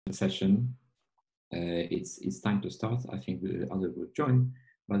session. It's time to start. I think the others will join,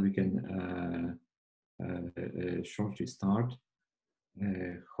 but we can shortly start.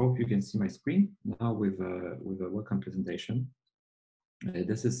 Hope you can see my screen now with a welcome presentation.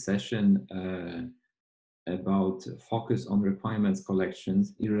 This is session about focus on requirements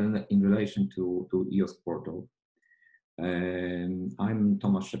collections in relation to EOSC Portal. I'm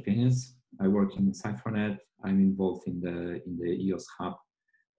Tomasz Szepieniec. I work in Cyfronet. I'm involved in the EOSC-hub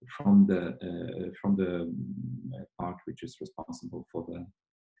from the part which is responsible for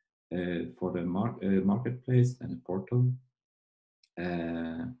the marketplace and the portal.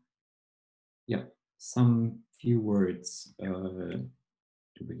 Yeah, some few words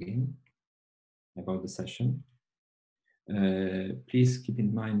to begin about the session. Please keep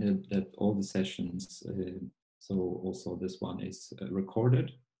in mind that all the sessions, so also this one, is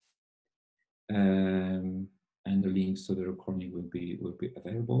recorded, and the links to the recording will be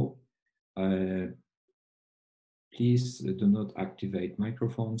available. Please do not activate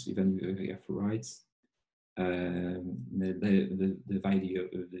microphones, even if you have rights. The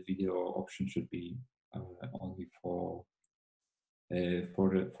video option should be only for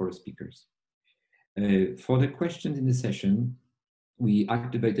the speakers. For the questions in the session, we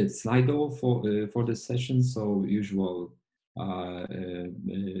activated Slido for the session. So usual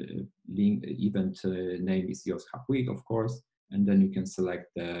link event name is EOSC-hub Week, of course, and then you can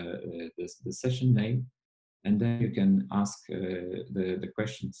select the session name, and then you can ask the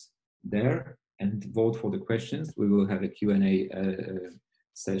questions there and vote for the questions. We will have a Q&A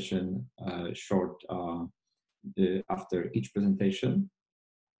session short after each presentation.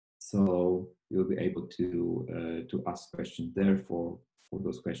 So you'll be able to ask questions there for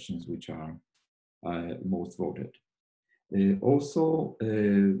those questions which are most voted. Also,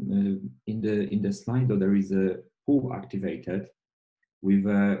 in the Slido there is a pool activated with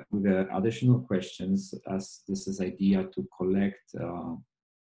additional questions, as this is idea to collect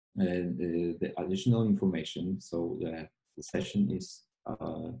the additional information. So the session is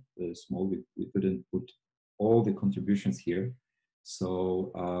small. We couldn't put all the contributions here.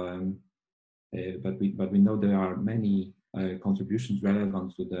 So, but we know there are many contributions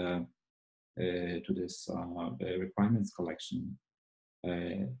relevant to this requirements collection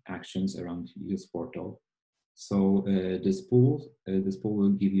actions around EOSC Portal. So this pool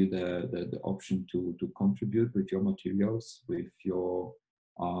will give you the option to contribute with your materials, with your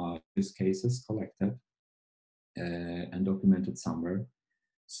use cases collected and documented somewhere.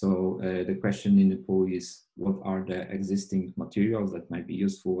 So the question in the pool is, what are the existing materials that might be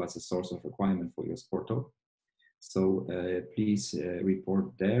useful as a source of requirement for EOSC Portal? So please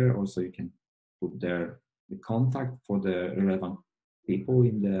report there. Also, you can put there the contact for the relevant people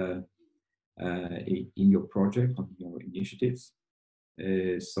in your project, on your initiatives.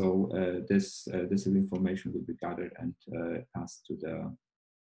 So this information will be gathered and passed to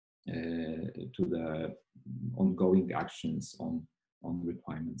the ongoing actions on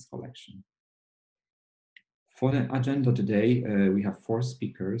requirements collection. For the agenda today, we have 4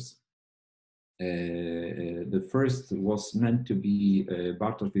 speakers. The first was meant to be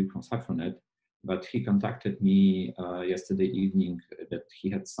Bartosz from Cyfronet, but he contacted me yesterday evening that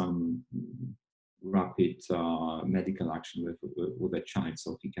he had some rapid medical action with a child,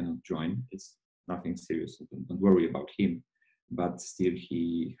 so he cannot join. It's nothing serious, so don't worry about him, but still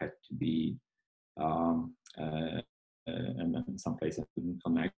he had to be and someplace I couldn't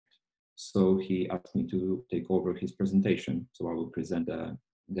connect. So he asked me to take over his presentation. So I will present the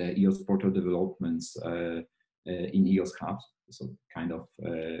EOSC Portal developments in EOSC-hub. So kind of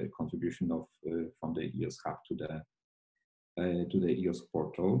contribution from the EOSC-hub to the EOSC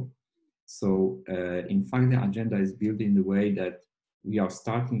Portal. So in fact, the agenda is built in the way that we are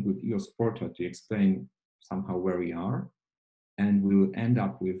starting with EOSC Portal to explain somehow where we are, and we will end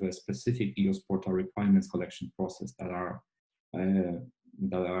up with a specific EOSC Portal requirements collection process that are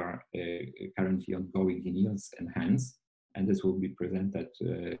currently ongoing in EOSC Enhance, and this will be presented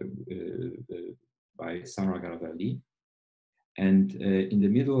by Sara Garavelli. And in the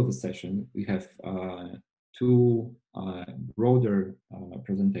middle of the session, we have 2 broader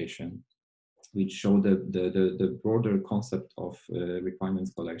presentations, which show the broader concept of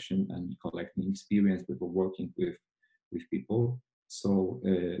requirements collection and collecting experience with working with people. So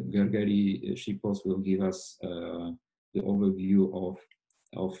Gergely Sipos will give us the overview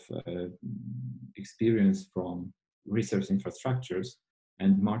of experience from research infrastructures,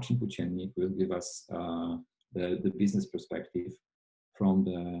 and Marcin Płóciennik will give us the business perspective from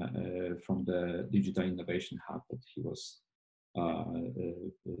the Digital Innovation Hub that he was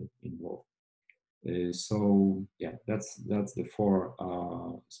involved. So yeah, that's the four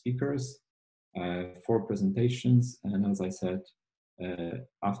speakers, four presentations, and as I said,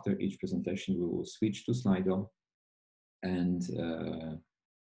 after each presentation we will switch to Slido and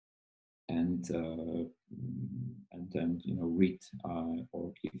then read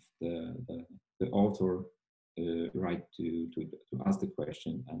or give the author right to ask the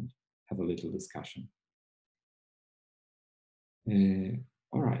question and have a little discussion.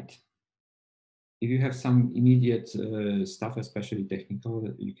 All right. If you have some immediate stuff, especially technical,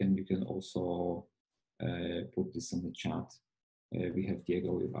 you can also put this in the chat. We have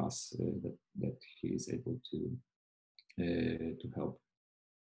Diego with us that he is able to help.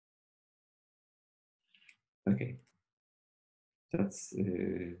 Okay, that's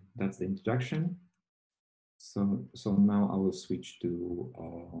the introduction. So now I will switch to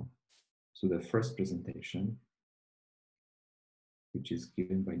the first presentation, which is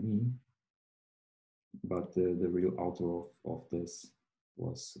given by me. But the real author of this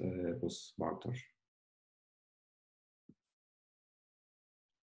was Bartosz.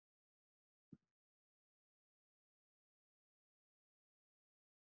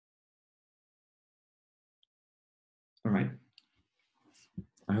 All right.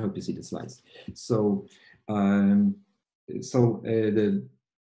 I hope you see the slides. So,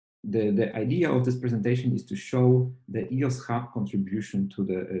 the idea of this presentation is to show the EOSC-hub contribution to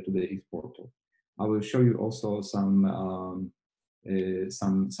the EOSC Portal. I will show you also some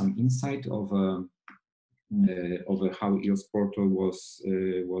insight of how EOSC Portal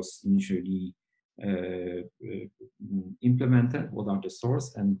was initially implemented, what are the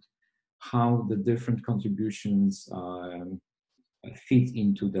source, and how the different contributions fit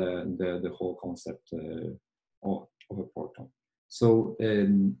into the whole concept of a portal. So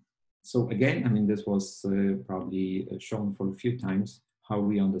so again, I mean, this was probably shown for a few times how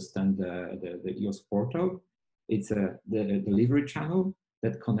we understand the EOSC Portal. It's the delivery channel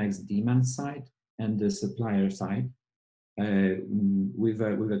that connects demand side and the supplier side with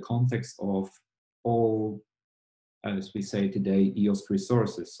a context of all, as we say today, EOSC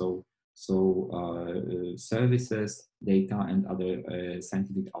resources. So services, data, and other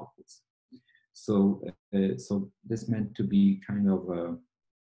scientific outputs. So so this meant to be kind of a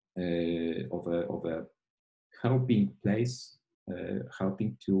helping place,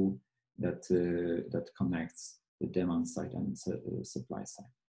 helping tool that that connects the demand side and supply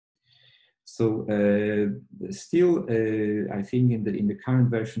side. So still, I think in the current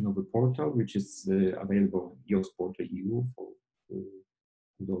version of the portal, which is available in EOSC Portal.eu for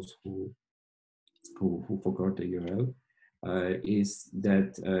those who forgot the URL, is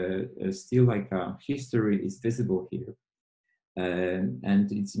that still like history is visible here.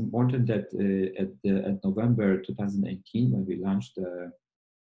 And it's important that at November 2018, when we launched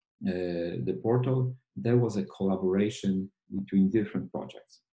the portal, there was a collaboration between different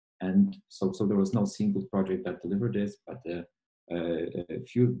projects. And so there was no single project that delivered this, but a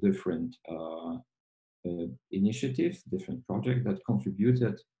few different initiatives, different projects that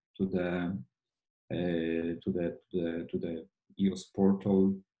contributed to the EOSC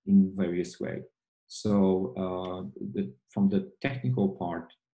portal in various ways. So from the technical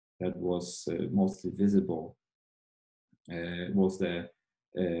part that was mostly visible was the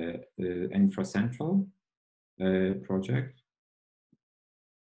InfraCentral project.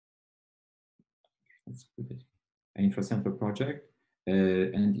 Let's put it. InfraCentral project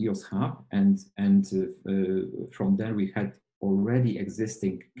and EOSC-hub, and from there we had already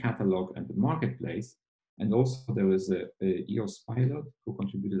existing catalog and the marketplace, and also there was a EOSC pilot who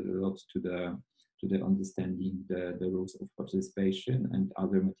contributed a lot to the understanding the rules of participation and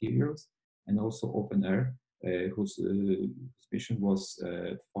other materials, and also OpenAir, whose mission was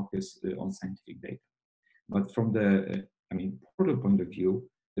focused on scientific data. But from the portal point of view,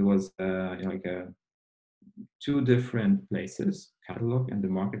 there was like two different places, catalog and the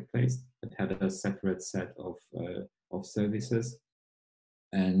marketplace, that had a separate set of services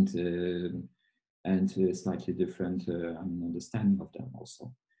and slightly different understanding of them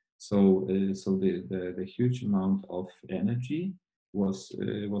also. So so the huge amount of energy was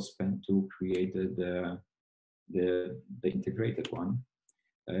spent to create the integrated one,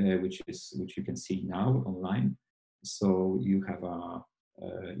 which you can see now online. So you have a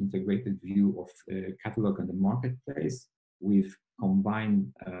integrated view of catalog and the marketplace with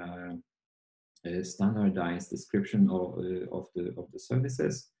combined standardized description of the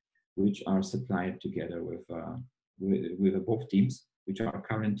services, which are supplied together with both teams, which are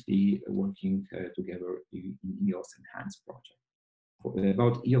currently working together in EOSC Enhance project.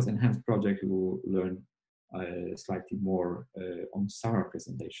 About EOSC Enhance project, we will learn slightly more on Sara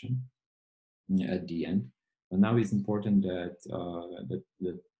presentation. at the end. But now it's important that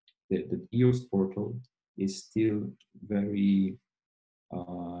the EOSC portal is still very,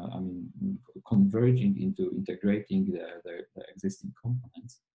 I mean, converging into integrating the existing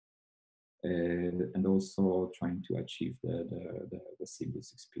components, and also trying to achieve the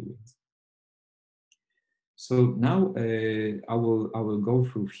seamless experience. So now I will go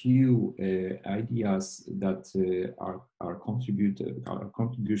through few ideas that are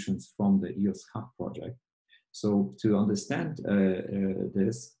contributions from the EOSC-hub project. So to understand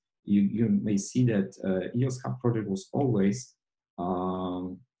this, you may see that EOSC-hub project was always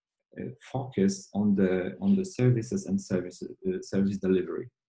focused on the services and service delivery.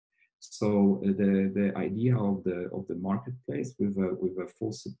 So the idea of the marketplace with a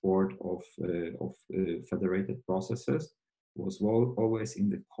full support of federated processes was always in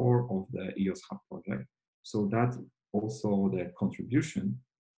the core of the EOSC-hub project. So that also the contribution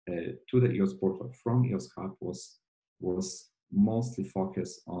to the EOSC portal from EOSC-hub was mostly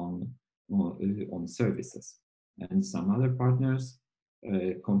focused on services, and some other partners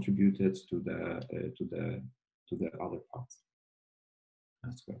contributed to the other parts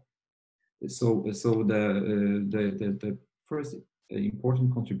as well. So the first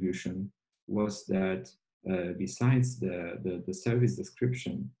important contribution was that besides the service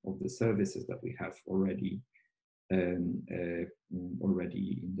description of the services that we have already in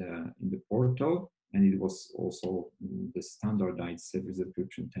the portal, and it was also the standardized service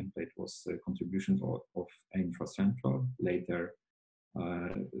description template was a contribution of InfraCentral, later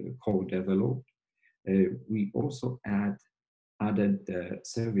co-developed. We also added the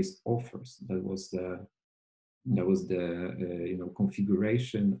service offers. That was the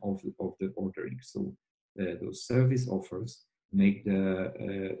configuration of the ordering. So those service offers make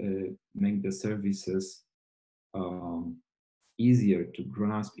the services easier to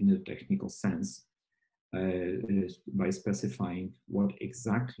grasp in a technical sense by specifying what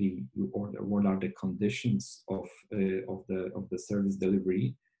exactly you order, what are the conditions of the service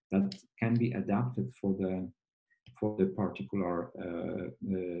delivery that can be adapted for the particular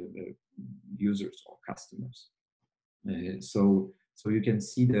users or customers. So you can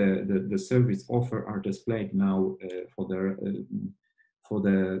see the service offer are displayed now for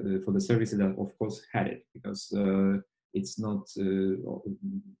the services that of course had it, because it's not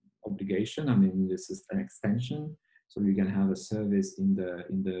obligation. I mean, this is an extension, so you can have a service in the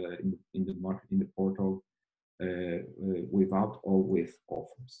market, in the portal, without or with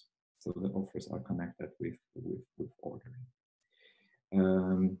offers. So the offers are connected with ordering.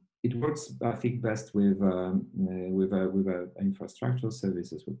 It works, I think, best with infrastructural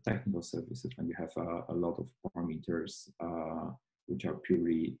services, with technical services, when you have a lot of parameters which are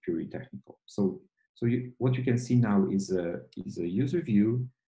purely technical. So what you can see now is a user view,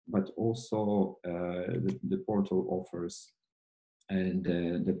 but also the portal offers and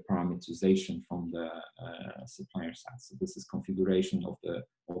the parameterization from the supplier side. So this is configuration of the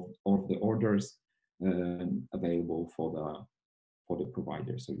orders available for the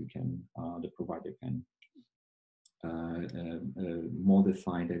provider. So you can the provider can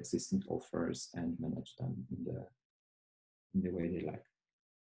modify the existing offers and manage them in the way they like.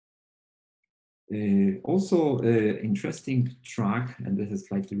 Also, interesting track, and this is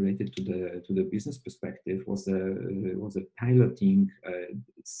slightly related to the business perspective, was a piloting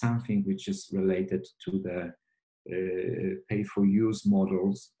something which is related to the pay-for-use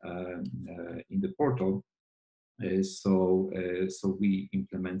models in the portal. So we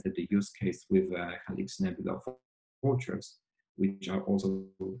implemented the use case with Helix Nebula vouchers, which are also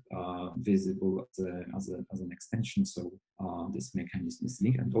visible as an extension. So this mechanism is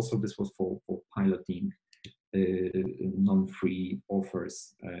linked, and also this was for piloting non-free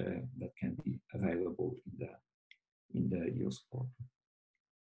offers that can be available in the EOSC portal.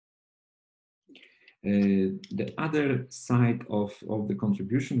 The other side of the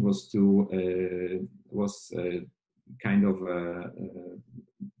contribution was kind of a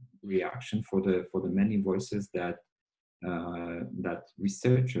reaction for the many voices that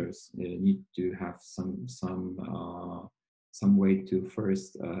researchers need to have some way to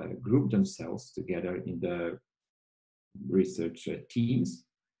first group themselves together in the research teams,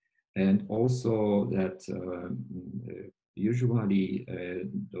 and also that usually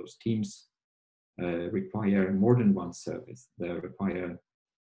those teams require more than one service. They require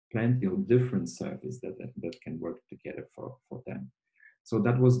plenty of different services that can work together for them. So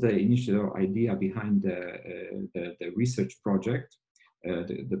that was the initial idea behind the research project.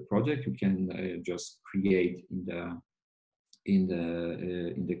 The project you can just create in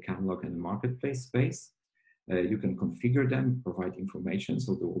the catalog and marketplace space. You can configure them, provide information,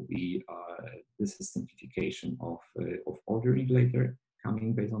 so there will be this is simplification of ordering later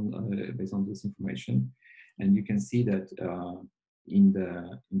coming based on this information. And you can see that in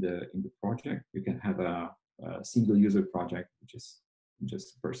the project you can have a single user project, which is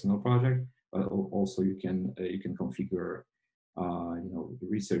just a personal project, but also you can configure the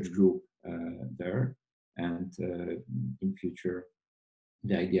research group there, and in future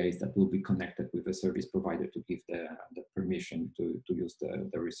the idea is that will be connected with a service provider to give the permission to use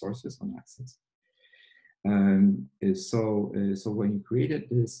the resources on access. So when you created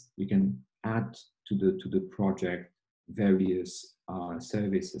this, you can add to the project various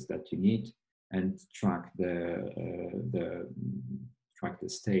services that you need and track the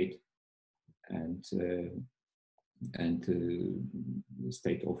state and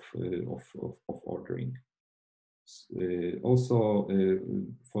state of ordering. Also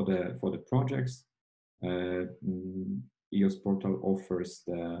for the projects, EOSC Portal offers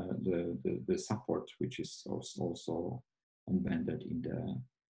the support, which is also embedded in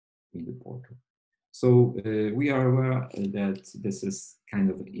the portal. So we are aware that this is kind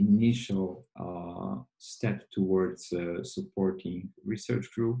of an initial step towards supporting research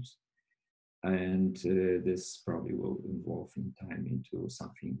groups, and this probably will evolve in time into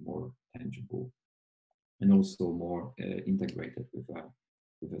something more tangible and also more integrated with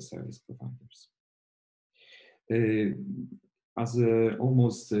the service providers. As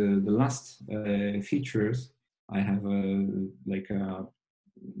almost the last features, I have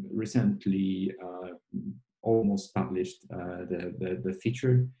recently almost published the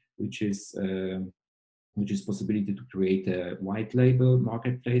feature, which is possibility to create a white label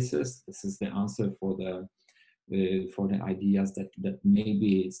marketplaces. This is the answer for the ideas that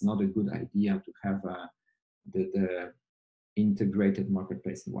maybe it's not a good idea to have the integrated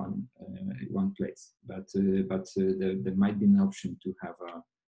marketplace in one place, but there might be an option to have a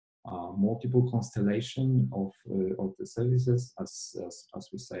multiple constellation of the services, as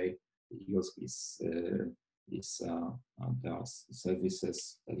we say. EOSC there are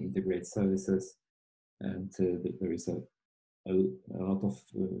services that integrate services, and there is a lot of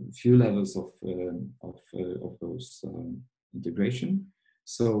few levels of those integration.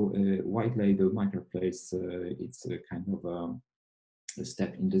 So white label marketplace, it's a kind of a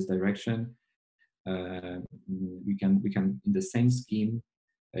step in this direction. We can in the same scheme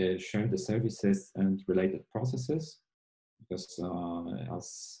share the services and related processes, because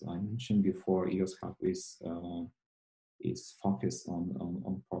as I mentioned before, EOSC-hub is focused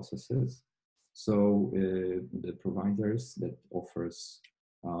on processes. So the providers that offers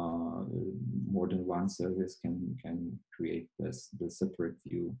more than one service can create the separate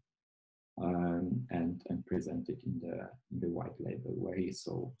view and present it in the white label way,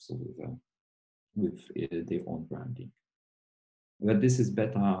 so with their own branding. But this is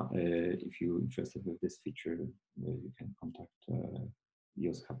better. If you're interested with this feature, you can contact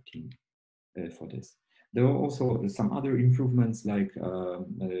EOSC-hub team for this. There are also some other improvements, like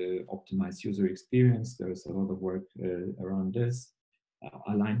optimized user experience. There is a lot of work around this.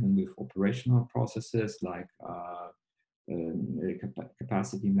 Alignment with operational processes, like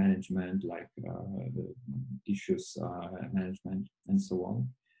capacity management, like issues management, and so on.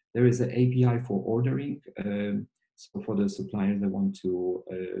 There is an API for ordering. So for the suppliers that want to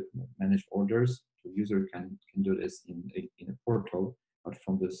manage orders, the user can do this in a portal. But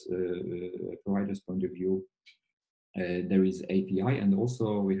from this provider's point of view, there is API, and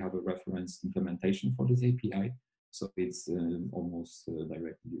also we have a reference implementation for this API. So it's almost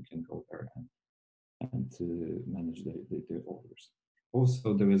directly you can go there and manage the orders.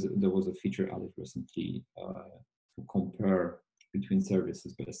 Also, there was a feature added recently to compare between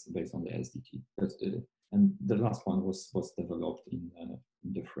services based on the SDT. And the last one was developed in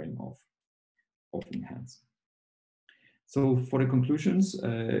the frame of Enhance. So for the conclusions,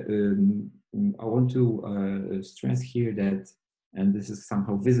 I want to stress here that, and this is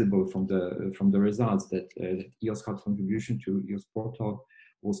somehow visible from the results, that EOSC-hub's contribution to EOSC Portal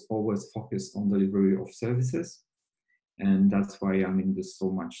was always focused on delivery of services, and that's why there's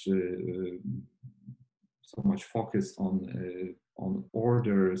so much focus on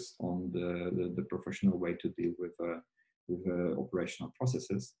orders, on the professional way to deal with operational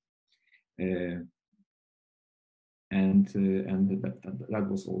processes. And that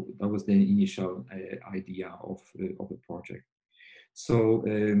was the initial idea of the project. So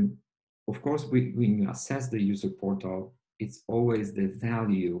of course, when you assess the user portal, it's always the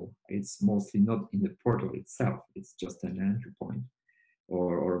value. It's mostly not in the portal itself. It's just an entry point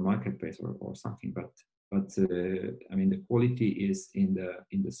or a marketplace or something. But the quality is in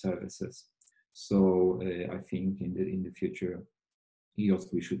the services. So I think in the future,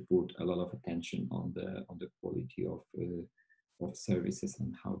 EOSC, we should put a lot of attention on the quality of services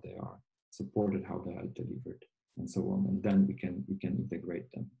and how they are supported, how they are delivered, and so on. And then we can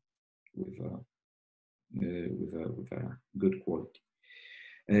integrate them with a good quality.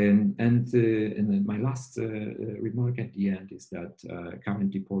 And my last remark at the end is that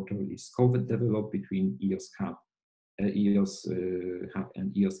currently Portal is co-developed between EOSC-hub and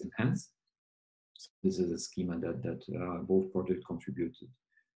EOSC Enhance. So this is a schema that both projects contributed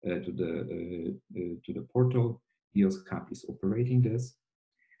to the portal. EOSC-hub is operating this,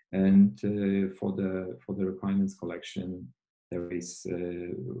 and for the requirements collection, there is I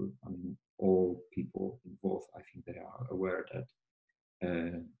mean, all people involved, I think they are aware that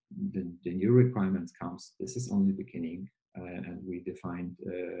the new requirements comes. This is only the beginning, and we defined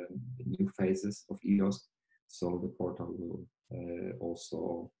the new phases of EOSC. So the portal will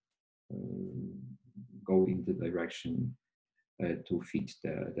also go in the direction to fit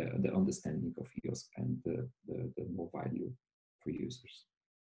the understanding of EOSC and the more value for users.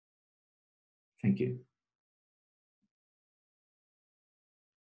 Thank you.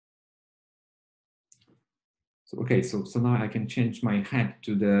 So, okay, so now I can change my hat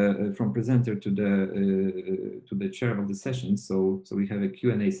to the from presenter to the chair of the session. So we have a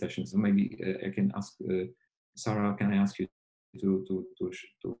Q&A session. So maybe I can ask Sara. Can I ask you to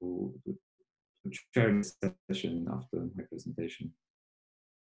chair the session after my presentation?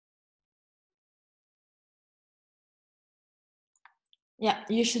 Yeah,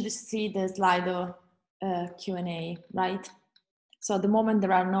 you should see the Slido Q&A, right? So at the moment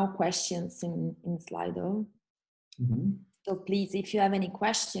there are no questions in Slido. Mm-hmm. So please, if you have any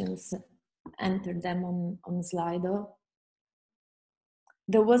questions, enter them on Slido.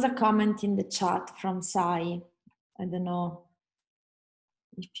 There was a comment in the chat from Sai. I don't know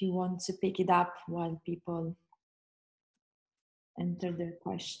if you want to pick it up while people enter their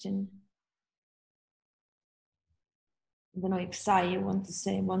question. I don't know if Sai, you want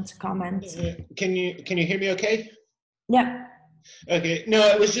to comment. Can you hear me okay? Yeah. Okay, no,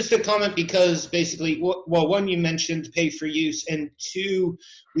 it was just a comment because basically, well, one, you mentioned pay for use, and two,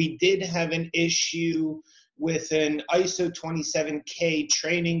 we did have an issue with an ISO 27K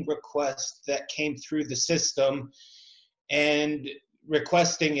training request that came through the system and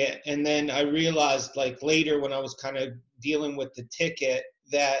requesting it. And then I realized like later when I was kind of dealing with the ticket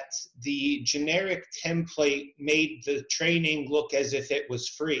that the generic template made the training look as if it was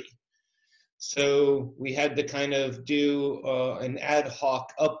free. So we had to kind of do an ad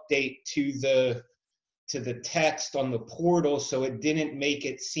hoc update to the text on the portal, so it didn't make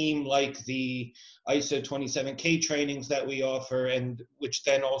it seem like the ISO 27K trainings that we offer, and which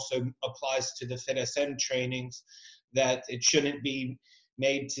then also applies to the PSNC trainings, that it shouldn't be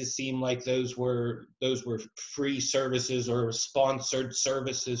made to seem like those were free services or sponsored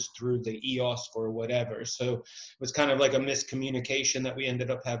services through the EOSC or whatever. So it was kind of like a miscommunication that we ended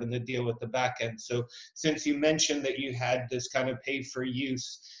up having to deal with the back end. So since you mentioned that you had this kind of pay for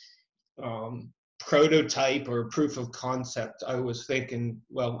use prototype or proof of concept, I was thinking,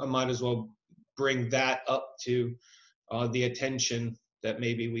 well, I might as well bring that up to the attention that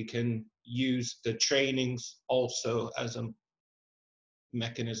maybe we can use the trainings also as a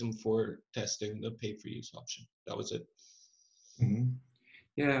mechanism for testing the pay-for-use option. That was it. Mm-hmm.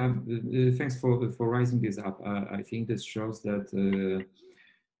 Yeah, thanks for raising this up. I think this shows that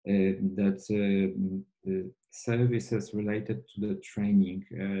services related to the training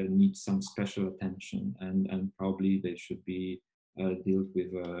need some special attention, and probably they should be dealt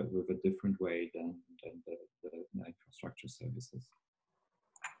with a different way than the infrastructure services.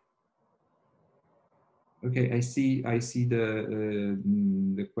 Okay, I see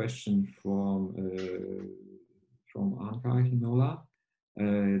the question from Anka Hinola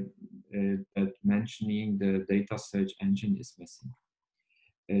that mentioning the data search engine is missing.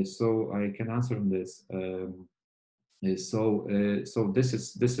 So I can answer on this. So this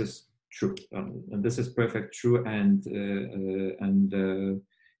is true, and this is perfect true, and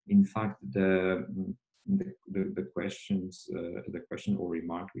in fact the question or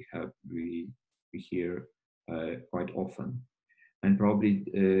remark we hear quite often, and probably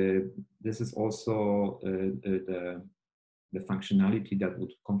this is also the functionality that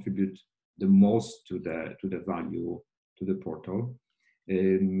would contribute the most to the value to the portal.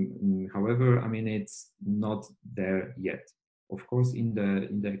 However, I mean, it's not there yet. Of course, in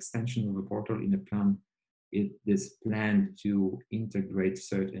the extension of the portal, in the plan, it is planned to integrate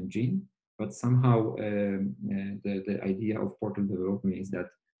search engine, but somehow the idea of portal development is that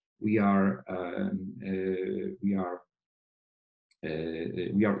we are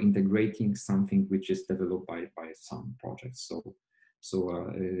we are integrating something which is developed by some projects.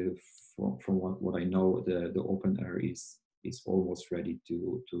 From what I know, the OpenAir is almost ready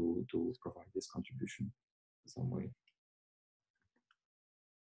to provide this contribution in some way.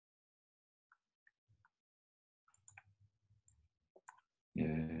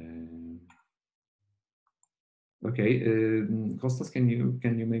 Okay, Kostas, can you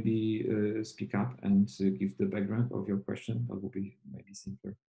maybe speak up and give the background of your question? That would be maybe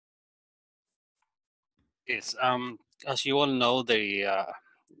simpler. Yes, as you all know,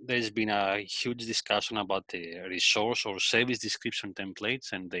 there's been a huge discussion about the resource or service description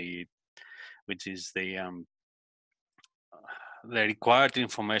templates, and which is the required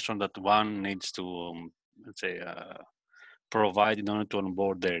information that one needs to, let's say, provide in order to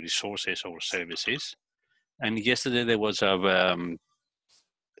onboard the resources or services. And yesterday there was a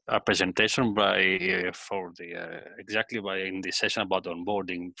presentation by in the session about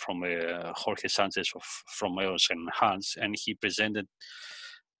onboarding from Jorge Sanchez from EOSC Enhance, and he presented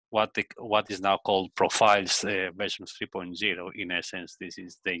what is now called Profiles version 3.0. In essence, this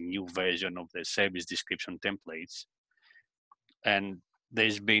is the new version of the service description templates, and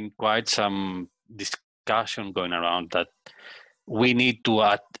there's been quite some discussion going around that we need to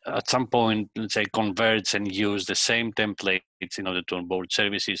at some point, let's say, converge and use the same templates in order to onboard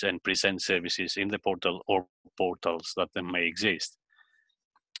services and present services in the portal or portals that may exist.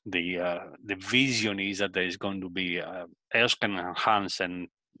 The vision is that there is going to be EOSC Enhance, and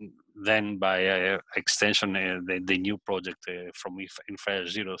then by extension, the new project from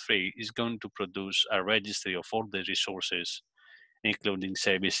Enhance 03 is going to produce a registry of all the resources, including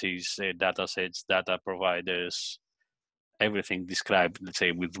services, data sets, data providers, everything described, let's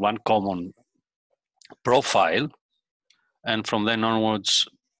say, with one common profile, and from then onwards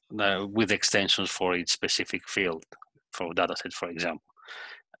with extensions for each specific field, for dataset, for example.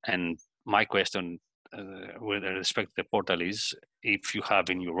 And my question with respect to the portal is, if you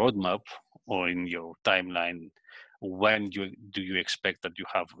have in your roadmap or in your timeline, when do you expect that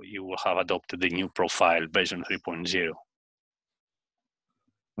you will have adopted the new profile version 3.0?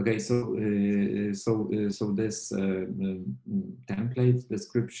 Okay, so this template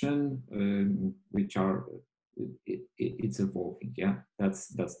description, which are it's evolving. Yeah, that's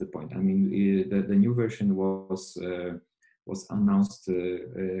the point. I mean, the new version was announced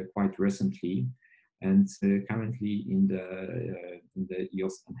quite recently, and currently in the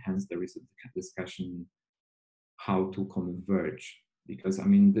EOSC Enhance there is a discussion how to converge, because I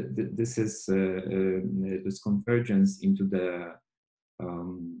mean this is this convergence into the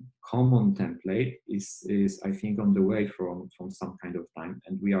common template is I think on the way from some kind of time,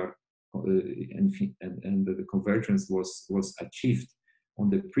 and we are and the convergence was achieved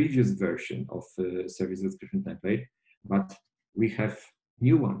on the previous version of service description template, but we have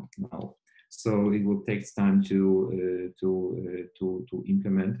new one now, so it will take time to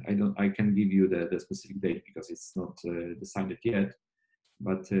implement. I can give you the specific date because it's not decided yet,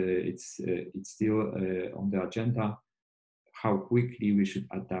 but it's still on the agenda. How quickly we should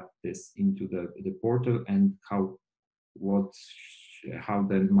adapt this into the portal, and how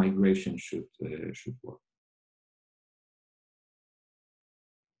the migration should work.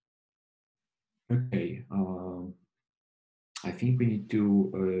 Okay, I think we need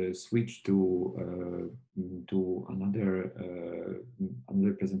to switch to another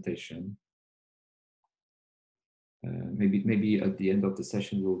presentation. Maybe at the end of the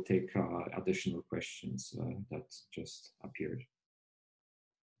session we'll take additional questions that just appeared.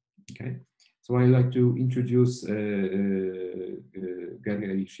 Okay, so I'd like to introduce Gergely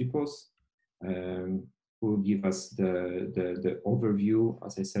Sipos, who will give us the overview,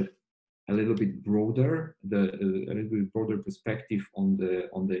 as I said, a little bit broader, a little bit broader perspective on the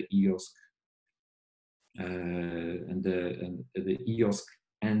EOSC and the EOSC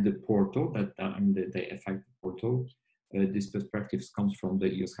and the portal that the effect portal. This perspective comes from the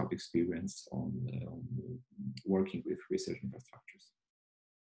EOSC-hub experience on working with research infrastructures.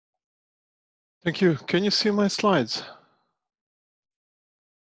 Thank you. Can you see my slides?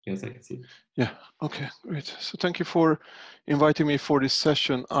 Yes, I can see. Yeah, okay, great. So thank you for inviting me for this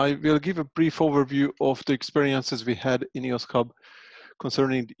session. I will give a brief overview of the experiences we had in EOSC-hub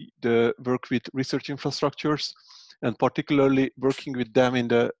concerning the work with research infrastructures, and particularly working with them in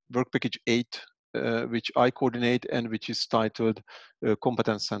the work package 8, which I coordinate and which is titled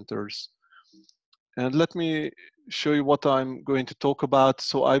Competence Centers. And let me show you what I'm going to talk about.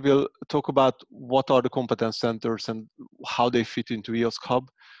 So I will talk about what are the competence centers and how they fit into EOSC-hub.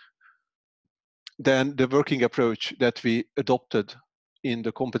 Then the working approach that we adopted in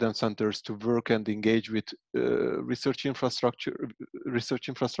the competence centers to work and engage with research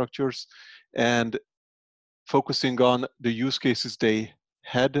infrastructures, and focusing on the use cases they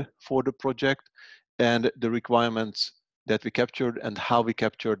had for the project and the requirements that we captured and how we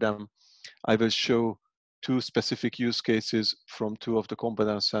captured them. I will show two specific use cases from two of the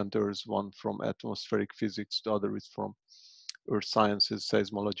competence centers, one from atmospheric physics, the other is from earth sciences,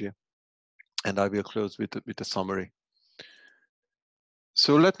 seismology, and I will close with a summary.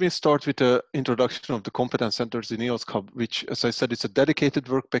 So let me start with the introduction of the competence centers in EOSC-hub, which, as I said, is a dedicated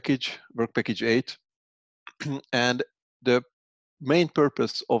work package 8. And the main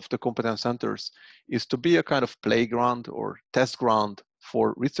purpose of the competence centers is to be a kind of playground or test ground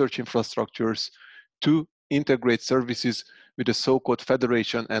for research infrastructures to integrate services with the so-called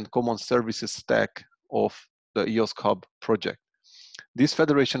federation and common services stack of the EOSC-hub project. This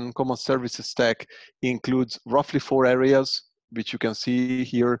federation and common services stack includes roughly 4 areas, which you can see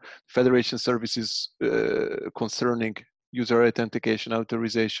here. Federation services concerning user authentication,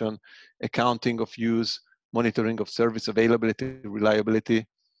 authorization, accounting of use, monitoring of service availability, reliability,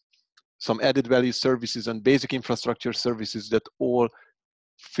 some added value services and basic infrastructure services that all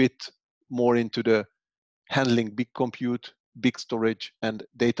fit more into the handling big compute, big storage, and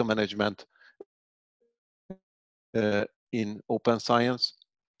data management in open science.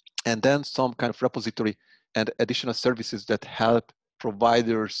 And then some kind of repository and additional services that help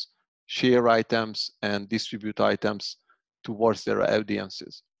providers share items and distribute items towards their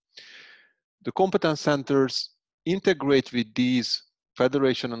audiences. The competence centers integrate with these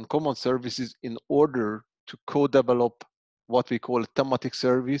federation and common services in order to co-develop what we call a thematic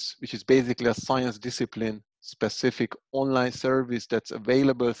service, which is basically a science discipline specific online service that's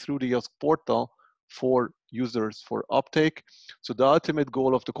available through the EOSC portal for users for uptake. So the ultimate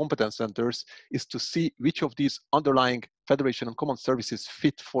goal of the competence centers is to see which of these underlying federation and common services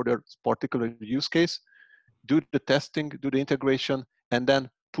fit for their particular use case, do the testing, do the integration, and then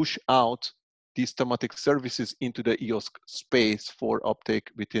push out these thematic services into the EOSC space for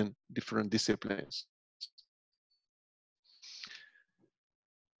uptake within different disciplines.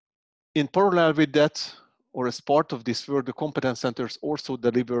 In parallel with that, or as part of this work, the competence centers also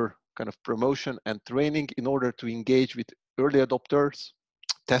deliver kind of promotion and training in order to engage with early adopters,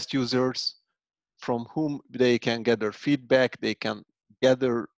 test users, from whom they can gather feedback, they can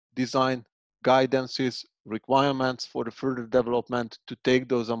gather design guidances, requirements for the further development, to take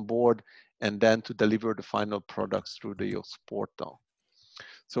those on board, and then to deliver the final products through the EOSC portal.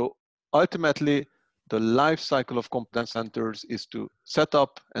 So ultimately, the life cycle of competence centers is to set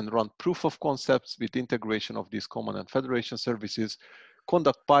up and run proof of concepts with integration of these common and federation services,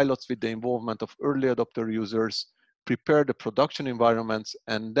 conduct pilots with the involvement of early adopter users, prepare the production environments,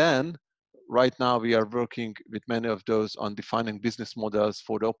 and then right now we are working with many of those on defining business models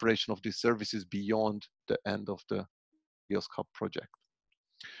for the operation of these services beyond the end of the EOSC-hub project.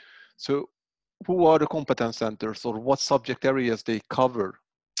 So who are the competence centers, or what subject areas they cover?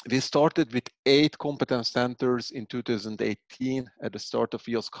 We started with 8 competence centers in 2018 at the start of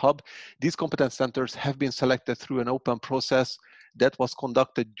EOSC-hub. These competence centers have been selected through an open process that was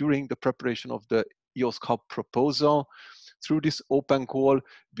conducted during the preparation of the EOSC-hub proposal. Through this open call,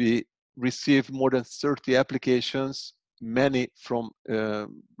 we received more than 30 applications, many from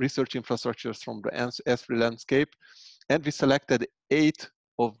research infrastructures from the ESRI landscape, and we selected 8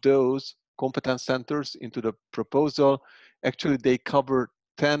 of those competence centers into the proposal. Actually, they cover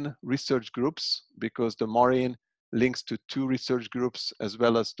 10 research groups, because the marine links to 2 research groups, as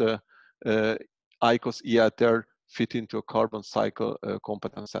well as the ICOS EATR fit into a carbon cycle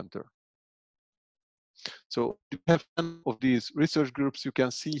competence center. So you have 10 of these research groups. You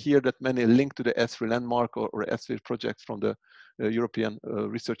can see here that many link to the ESRI landmark or ESRI projects from the European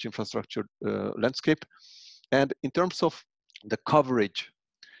research infrastructure landscape. And in terms of the coverage,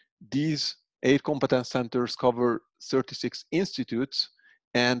 these 8 competence centers cover 36 institutes,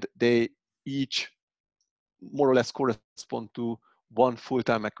 and they each more or less correspond to 1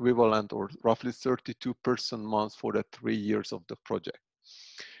 full-time equivalent, or roughly 32 person months for the 3 years of the project.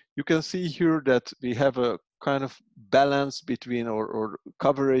 You can see here that we have a kind of balance between or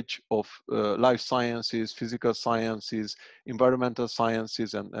coverage of life sciences, physical sciences, environmental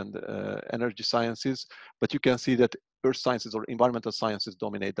sciences, and energy sciences. But you can see that earth sciences or environmental sciences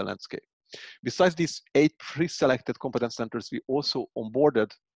dominate the landscape. Besides these 8 pre-selected competence centers, we also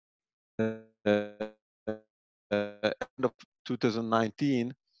onboarded end of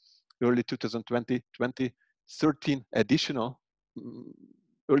 2019, early 2020, 13 additional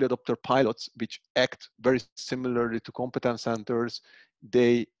early adopter pilots, which act very similarly to competence centers.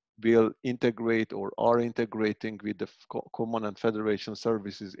 They will integrate or are integrating with the common and federation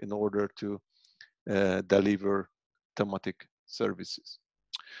services in order to deliver thematic services.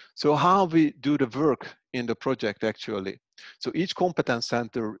 So how we do the work in the project actually. So each competence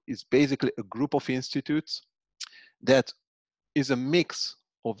center is basically a group of institutes that is a mix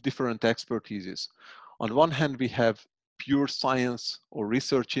of different expertises. On one hand, we have pure science or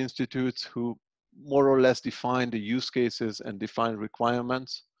research institutes who more or less define the use cases and define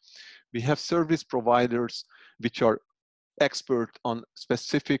requirements. We have service providers which are expert on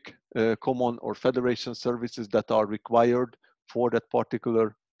specific common or federation services that are required for that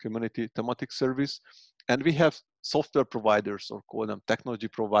particular community thematic service. And we have software providers, or call them technology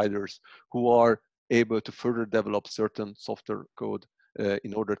providers, who are able to further develop certain software code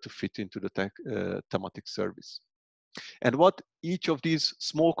in order to fit into the thematic service. And what each of these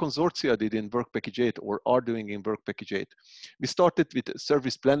small consortia did in Work Package 8 or are doing in Work Package 8, we started with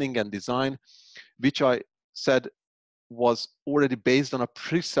service planning and design, which I said was already based on a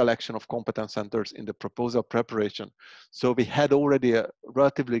pre-selection of competence centers in the proposal preparation. So we had already a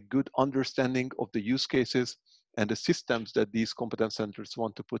relatively good understanding of the use cases and the systems that these competence centers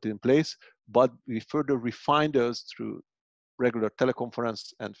want to put in place, but we further refined those through regular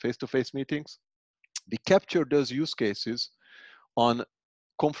teleconference and face-to-face meetings. We captured those use cases on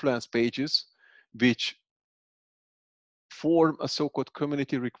Confluence pages, which form a so-called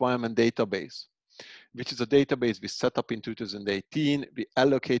community requirement database, which is a database we set up in 2018. We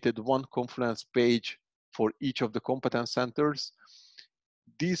allocated one Confluence page for each of the competence centers.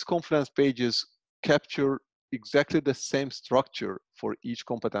 These Confluence pages capture exactly the same structure for each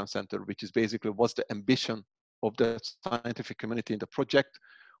competence center, which is basically what's the ambition of the scientific community in the project,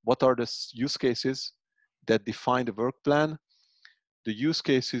 what are the use cases that define the work plan. The use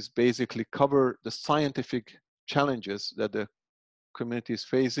cases basically cover the scientific challenges that the community is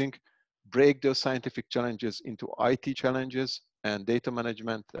facing, break those scientific challenges into IT challenges and data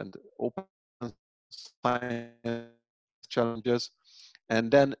management and open science challenges, and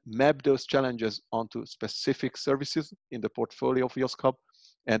then map those challenges onto specific services in the portfolio of EOSC-hub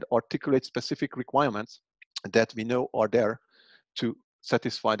and articulate specific requirements that we know are there to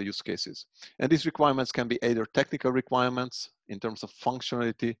satisfy the use cases. And these requirements can be either technical requirements in terms of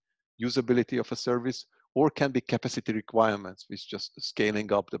functionality, usability of a service, or can be capacity requirements, which just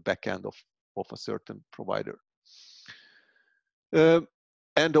scaling up the backend of a certain provider.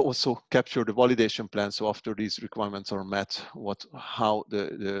 And also capture the validation plan. So after these requirements are met, how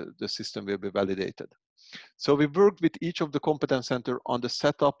the system will be validated. So we worked with each of the competence center on the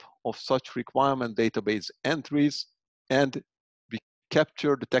setup of such requirement database entries, and we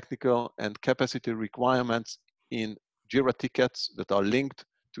capture the technical and capacity requirements in Jira tickets that are linked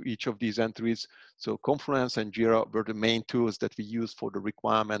to each of these entries. So Confluence and Jira were the main tools that we used for the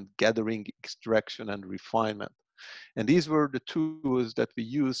requirement gathering, extraction, and refinement. And these were the tools that we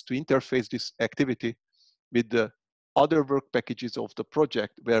used to interface this activity with the other work packages of the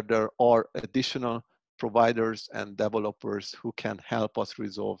project, where there are additional providers and developers who can help us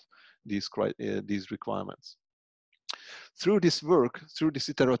resolve these requirements. Through this work, through this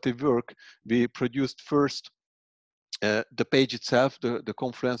iterative work, we produced first the page itself, the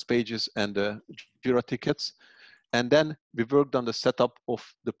Confluence pages and the Jira tickets. And then we worked on the setup of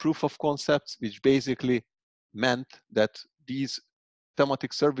the proof of concepts, which basically meant that these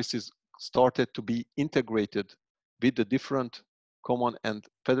thematic services started to be integrated with the different common and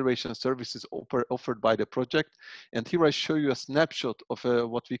federation services offered by the project. And here I show you a snapshot of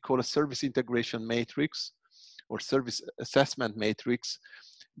what we call a service integration matrix or service assessment matrix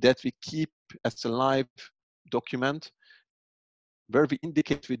that we keep as a live document, where we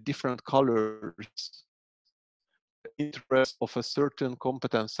indicate with different colors the interest of a certain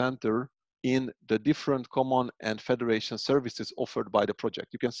competence center in the different common and federation services offered by the project.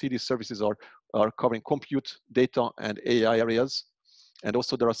 You can see these services are covering compute, data, and AI areas. And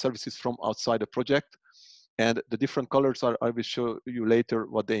also there are services from outside the project. And the different colors I will show you later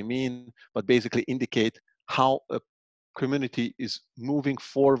what they mean, but basically indicate how a community is moving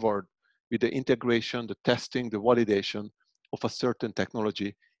forward with the integration, the testing, the validation of a certain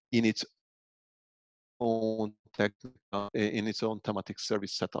technology in its own thematic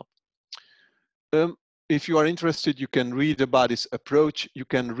service setup. If you are interested, you can read about this approach. You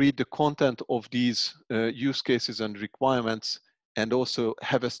can read the content of these use cases and requirements, and also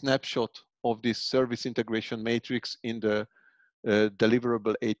have a snapshot of this service integration matrix in the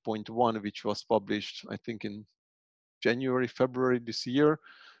deliverable 8.1, which was published, I think, in January, February this year.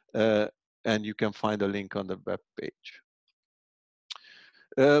 And you can find a link on the web page.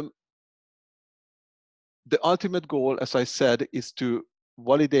 The ultimate goal, as I said, is to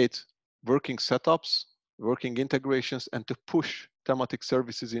validate working setups, working integrations, and to push thematic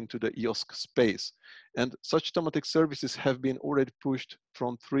services into the EOSC space. And such thematic services have been already pushed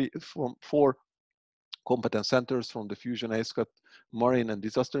from 4 competence centers, from the Fusion, ESCAT, Marine, and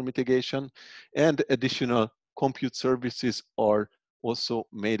disaster mitigation, and additional compute services are also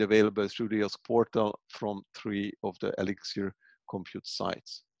made available through the EOSC portal from 3 of the Elixir compute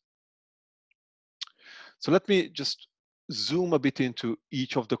sites. So let me just zoom a bit into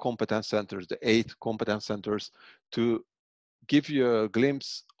each of the competence centers, the 8 competence centers, to give you a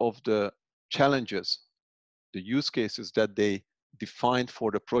glimpse of the challenges, the use cases that they defined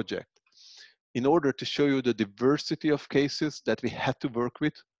for the project, in order to show you the diversity of cases that we had to work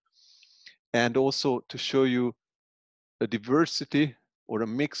with, and also to show you a diversity or a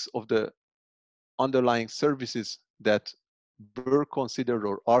mix of the underlying services that were considered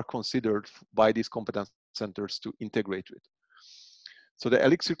or are considered by these competence centers to integrate with. So the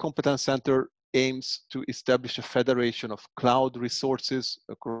Elixir Competence Center aims to establish a federation of cloud resources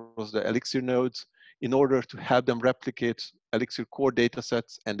across the Elixir nodes in order to have them replicate Elixir core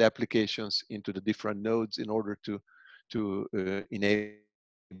datasets and applications into the different nodes in order to enable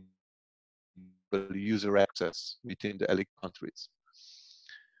user access within the Elixir countries.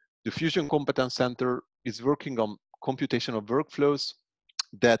 The Fusion Competence Center is working on computational workflows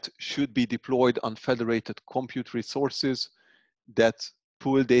that should be deployed on federated compute resources that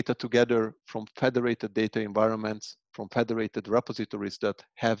pull data together from federated data environments, from federated repositories that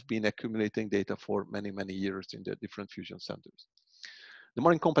have been accumulating data for many, many years in the different Fusion centers. The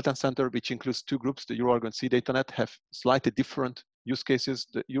Marine Competence Center, which includes 2 groups, the EURARGO and CDataNet, have slightly different use cases.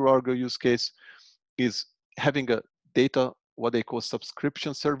 The EURARGO use case is having a data, what they call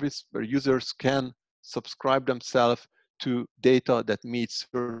subscription service, where users can subscribe themselves to data that meets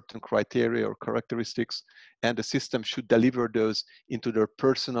certain criteria or characteristics, and the system should deliver those into their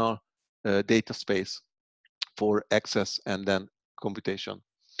personal data space for access and then computation.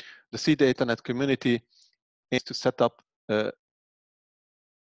 The CDataNet community aims to set up a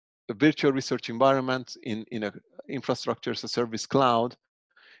virtual research environment in an infrastructure as a service cloud,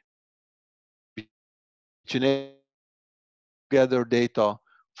 which enables gather data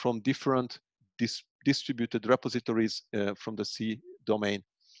from different distributed repositories from the C domain,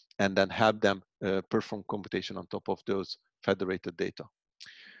 and then have them perform computation on top of those federated data.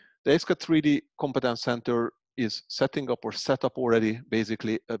 The ESCAT 3D Competence Center is setting up or set up already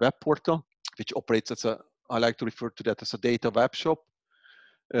basically a web portal, which operates as a, I like to refer to that as a data web shop,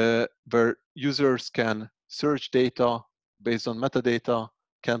 where users can search data based on metadata,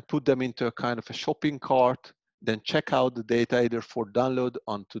 can put them into a kind of a shopping cart, then check out the data either for download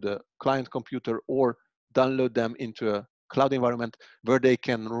onto the client computer or download them into a cloud environment where they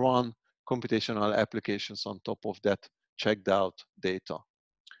can run computational applications on top of that checked out data.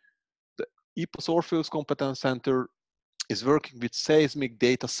 The EPOS Orpheus Competence Center is working with seismic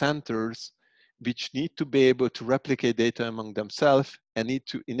data centers which need to be able to replicate data among themselves and need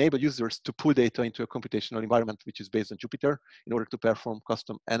to enable users to pull data into a computational environment which is based on Jupyter in order to perform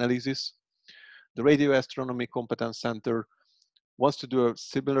custom analysis. The Radio Astronomy Competence Center wants to do a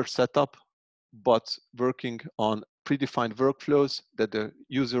similar setup, but working on predefined workflows that the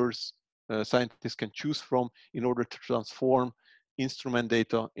users, scientists can choose from in order to transform instrument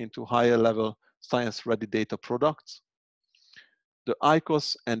data into higher level science-ready data products. The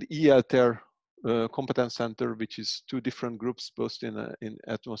ICOS and ELTER Competence Center, which is 2 different groups both in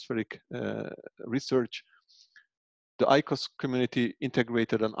atmospheric research. The ICOS community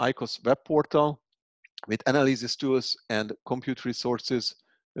integrated an ICOS web portal with analysis tools and compute resources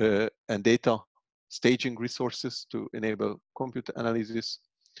and data staging resources to enable compute analysis.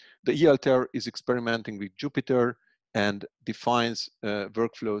 The ELTER is experimenting with Jupyter and defines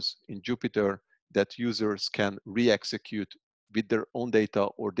workflows in Jupyter that users can re-execute with their own data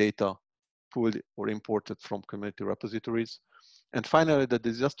or data pulled or imported from community repositories. And finally, the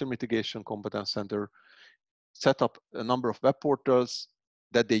Disaster Mitigation Competence Center set up a number of web portals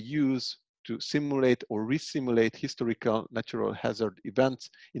that they use to simulate or re-simulate historical natural hazard events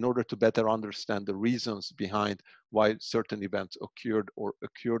in order to better understand the reasons behind why certain events occurred or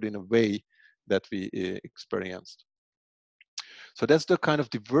occurred in a way that we experienced. So that's the kind of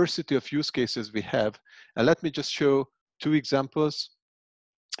diversity of use cases we have. And let me just show 2 examples,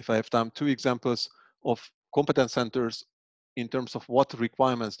 if I have time, 2 examples of competence centers in terms of what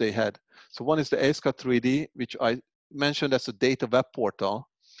requirements they had. So one is the ESCAT 3D, which I mentioned as a data web portal,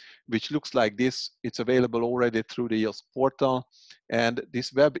 which looks like this. It's available already through the EOSC portal. And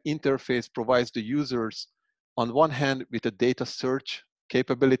this web interface provides the users, on one hand, with a data search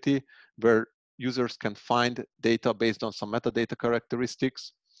capability, where users can find data based on some metadata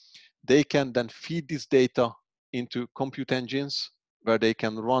characteristics. They can then feed this data into compute engines where they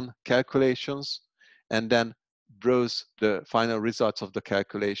can run calculations and then browse the final results of the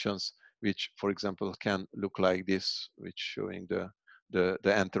calculations, which, for example, can look like this, which showing the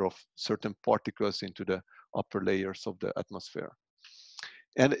enter of certain particles into the upper layers of the atmosphere.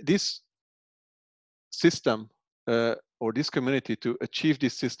 And this system, or this community, to achieve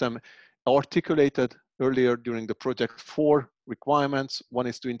this system, articulated earlier during the project 4 requirements. One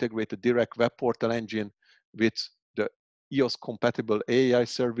is to integrate a direct web portal engine with the EOS compatible AI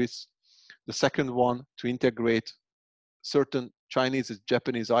service. The second one, to integrate certain Chinese and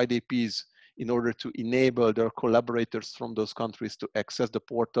Japanese IDPs in order to enable their collaborators from those countries to access the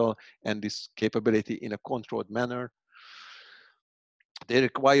portal and this capability in a controlled manner. They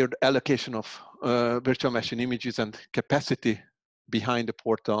required allocation of virtual machine images and capacity behind the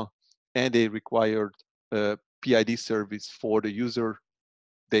portal, and they required a PID service for the user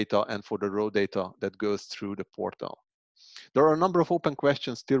data and for the raw data that goes through the portal. There are a number of open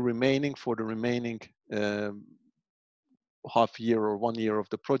questions still remaining for the remaining half year or 1 year of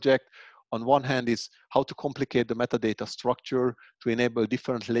the project. On one hand is how to complicate the metadata structure to enable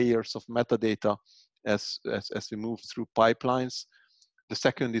different layers of metadata as we move through pipelines. The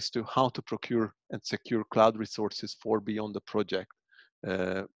second is to how to procure and secure cloud resources for beyond the project,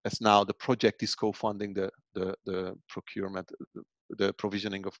 as now the project is co-funding the procurement, the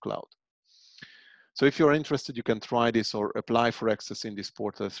provisioning of cloud. So if you're interested, you can try this or apply for access in this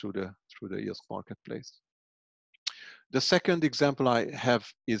portal through the EOSC marketplace. The second example I have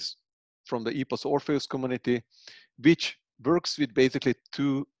is from the EPOS Orpheus community, which works with basically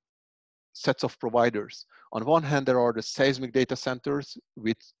 2 sets of providers. On one hand, there are the seismic data centers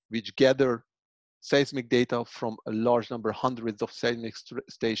which gather seismic data from a large number, hundreds of seismic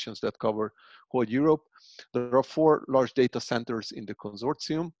stations that cover whole Europe. There are 4 large data centers in the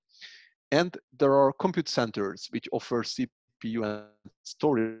consortium, and there are compute centers which offer CPU and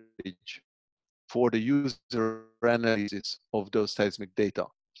storage for the user analysis of those seismic data.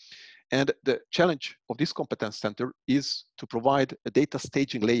 And the challenge of this competence center is to provide a data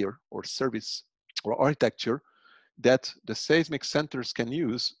staging layer or service or architecture that the seismic centers can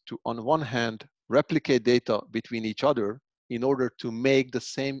use to, on one hand, replicate data between each other in order to make the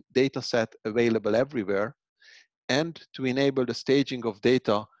same data set available everywhere, and to enable the staging of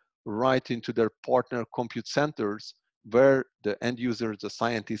data right into their partner compute centers where the end users, the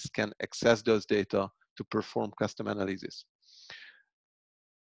scientists, can access those data to perform custom analysis.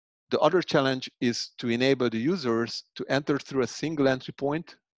 The other challenge is to enable the users to enter through a single entry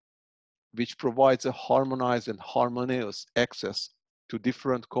point, which provides a harmonized and harmonious access to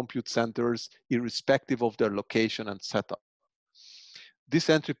different compute centers, irrespective of their location and setup. This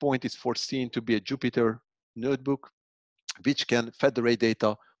entry point is foreseen to be a Jupyter notebook, which can federate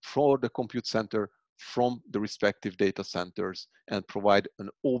data for the compute center from the respective data centers and provide an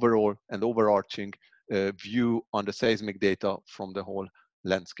overall and overarching view on the seismic data from the whole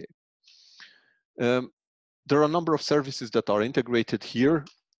landscape. There are a number of services that are integrated here,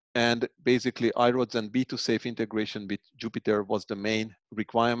 and basically iRods and B2Safe integration with Jupyter was the main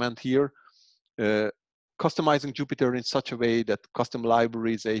requirement here. Customizing Jupyter in such a way that custom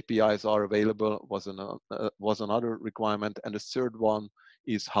libraries, APIs are available was another requirement. And the third one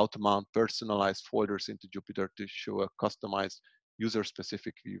is how to mount personalized folders into Jupyter to show a customized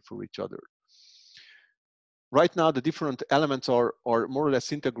user-specific view for each other. Right now, the different elements are more or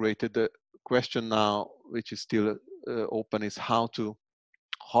less integrated. The question now, which is still open, is how to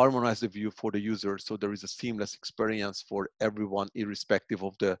harmonize the view for the user so there is a seamless experience for everyone, irrespective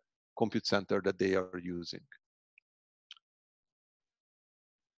of the compute center that they are using.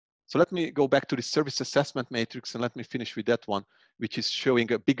 So let me go back to the service assessment matrix and let me finish with that one, which is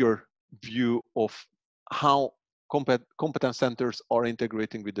showing a bigger view of how competence centers are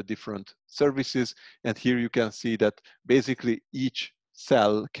integrating with the different services. And here you can see that basically each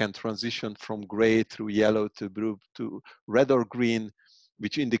cell can transition from gray through yellow to blue to red or green,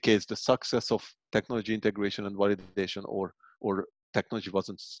 which indicates the success of technology integration and validation, or technology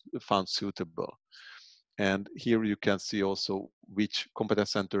wasn't found suitable. And here you can see also which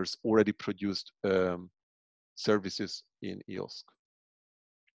competence centers already produced services in EOSC.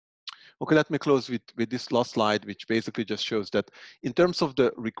 Okay, let me close with this last slide, which basically just shows that in terms of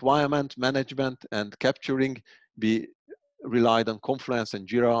the requirement management and capturing, we relied on Confluence and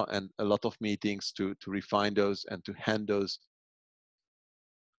Jira and a lot of meetings to refine those and to hand those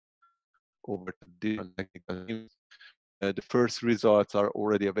over to different technical teams. The first results are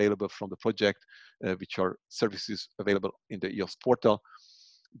already available from the project, which are services available in the EOSC portal.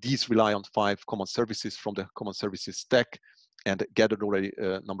 these rely on 5 common services from the common services stack and gathered already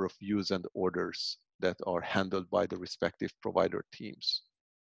a number of views and orders that are handled by the respective provider teams.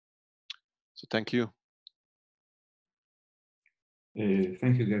 So thank you.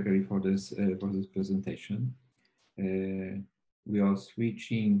 Thank you, Gergely, for this presentation. We are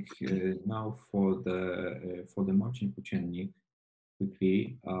switching now for the Marcin Płóciennik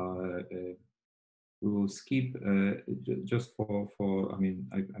quickly. We will skip just for I mean,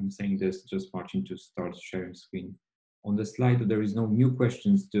 I'm saying this just Marcin to start sharing screen. On the slide, there is no new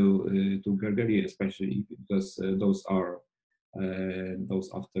questions to Gergely, especially because those are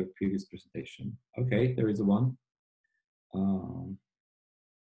those after previous presentation. Okay, there is one.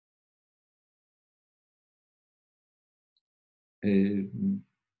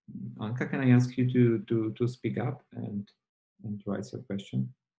 Anka, can I ask you to speak up and raise your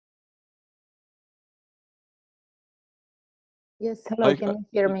question? Yes, hello, can you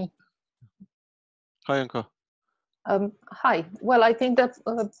hear me? Hi, Anka. Hi, well, I think that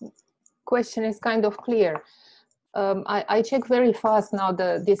question is kind of clear. I check very fast now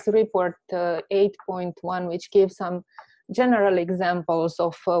this report 8.1, which gives some general examples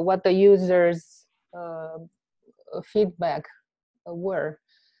of what the users' feedback were.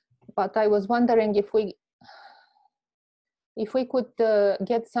 But I was wondering if we could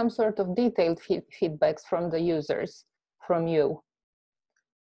get some sort of detailed feedbacks from the users, from you.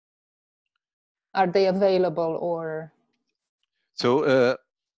 Are they available or? So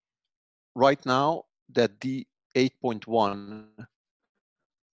right now that the 8.1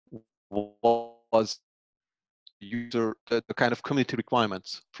 was user the kind of community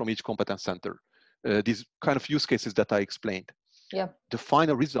requirements from each competence center. These kind of use cases that I explained. Yeah. The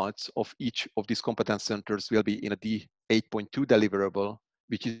final results of each of these competence centers will be in a D8.2 deliverable,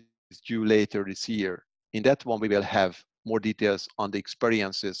 which is due later this year. In that one, we will have more details on the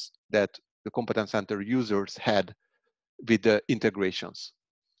experiences that the competence center users had with the integrations.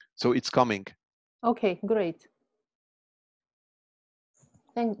 So it's coming. Okay, great.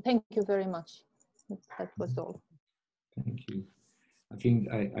 Thank you very much. That was all. Thank you. I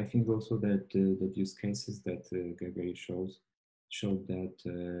think also that that use cases that Gergely showed that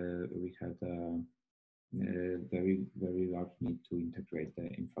we had a very large need to integrate the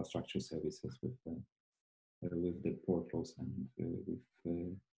infrastructure services with the portals and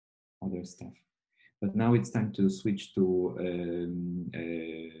with other stuff. But now it's time to switch to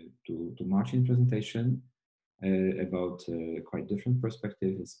Marcin's presentation about quite different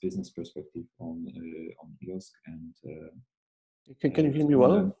perspective, his business perspective on EOSC and can you hear me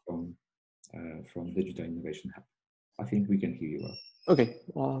well? From Digital Innovation Hub. I think we can hear you well. Okay,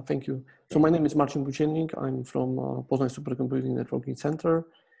 thank you. So my name is Marcin Płóciennik. I'm from Poznań Supercomputing Networking Center,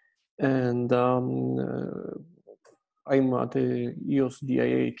 and I'm at the EOSC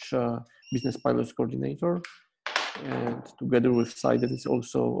Business Pilots Coordinator, and together with Sai that is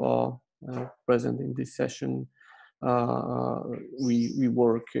also present in this session, we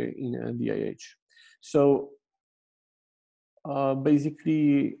work in DIH. So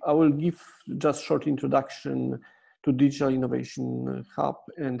basically, I will give just short introduction to Digital Innovation Hub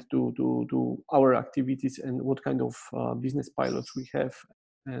and to our activities and what kind of business pilots we have,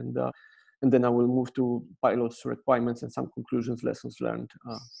 and then I will move to pilots requirements and some conclusions, lessons learned.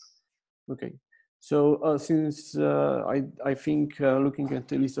 Okay, so since I think looking at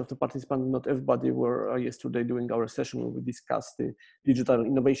the list of the participants, not everybody were yesterday during our session when we discussed the Digital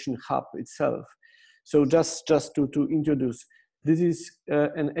Innovation Hub itself. So just to introduce, this is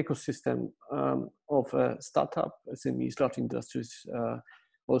an ecosystem of startup, SMEs, large industries,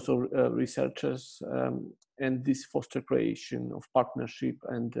 also researchers, and this foster creation of partnership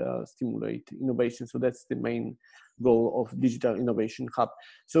and stimulate innovation. So that's the main goal of Digital Innovation Hub.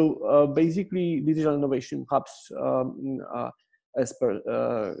 So basically, Digital Innovation Hubs, as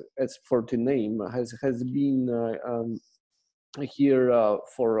for the name, has been here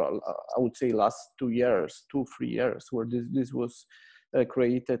for I would say last 2-3 years, where this was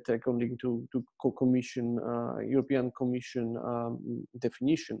created according to Commission, European Commission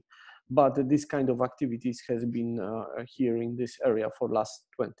definition. But this kind of activities has been here in this area for last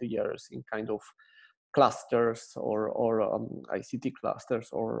 20 years in kind of clusters or ICT clusters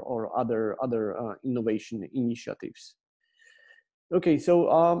or other innovation initiatives. Okay,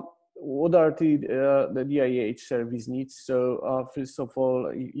 so what are the DIH service needs? So first of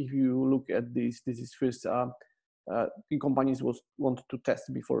all, if you look at this is first the companies want to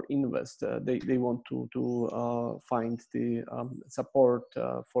test before invest. They want to find the support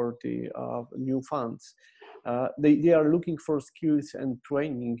for the new funds. They are looking for skills and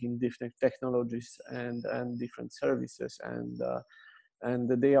training in different technologies and different services, and and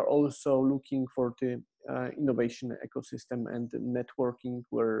they are also looking for the innovation ecosystem and networking,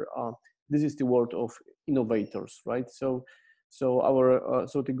 where this is the world of innovators, right? So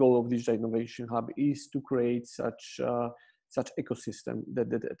the goal of Digital Innovation Hub is to create such ecosystem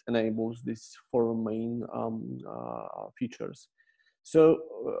that enables these four main features. So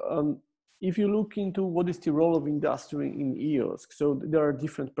if you look into what is the role of industry in EOSC, so there are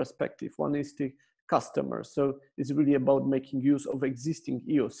different perspectives. One is the customer, so it's really about making use of existing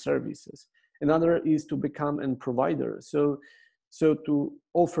EOS services. Another is to become a provider, so to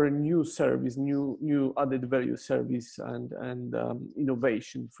offer a new service, new added value service and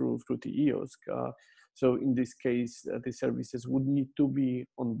innovation through the EOSC. So in this case, the services would need to be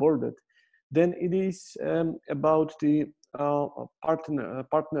onboarded. Then it is about the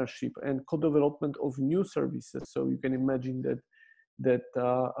partnership and co-development of new services. So you can imagine that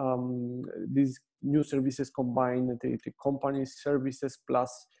these new services combine the company's services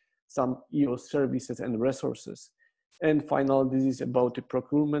plus some EOS services and resources. And finally, this is about the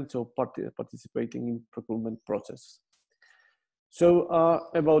procurement, so participating in procurement process. So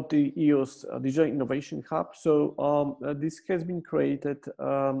about the EOS Digital Innovation Hub. So this has been created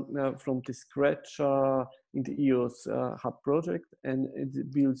from the scratch in the EOS Hub project, and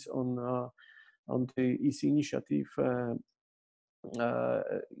it builds on the EC initiative.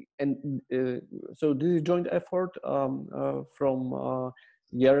 So this is a joint effort from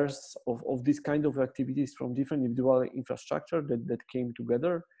years of this kind of activities from different individual infrastructure that came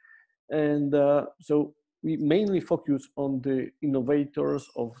together. And so we mainly focus on the innovators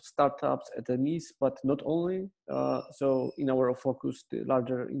of startups, SMEs, but not only. So in our focus, the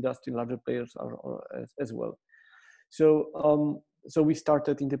larger industry, larger players are as well. So so we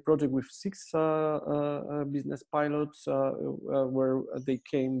started in the project with 6 business pilots where they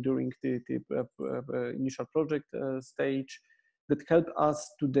came during the initial project stage that helped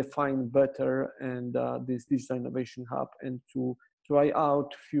us to define better and this Digital Innovation Hub and to try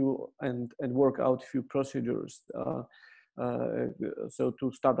out few and work out few procedures so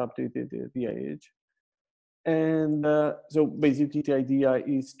to start up the DIH. And so basically the idea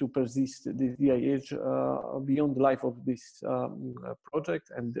is to persist the DIH beyond the life of this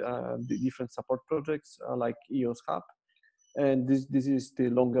project and the different support projects like EOS Hub. And this is the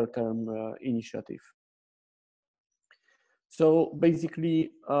longer term initiative. So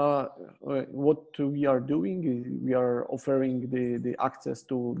basically what we are doing is we are offering the access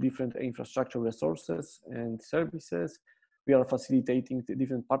to different infrastructure resources and services. We are facilitating the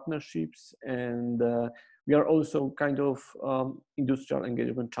different partnerships, and we are also kind of industrial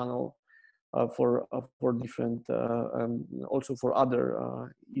engagement channel for different, also for other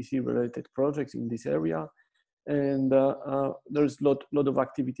EC related projects in this area. And there's a lot of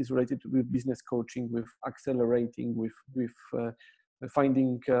activities related with business coaching, with accelerating, with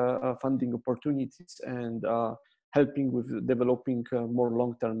finding funding opportunities, and helping with developing more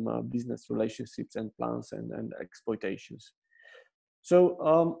long-term business relationships and plans and exploitations.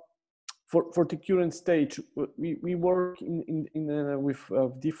 So for the current stage, we work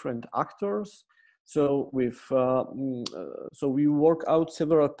with different actors. So so we work out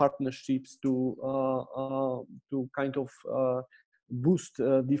several partnerships to kind of boost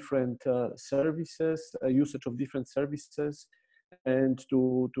different services, usage of different services, and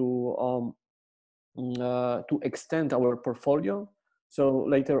to extend our portfolio. So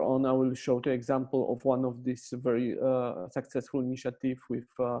later on, I will show the example of one of these very successful initiative with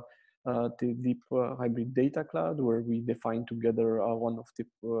the Deep Hybrid Data Cloud, where we define together one of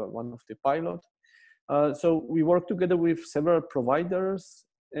the pilot. So we work together with several providers,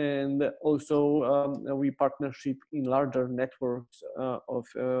 and also we partnership in larger networks of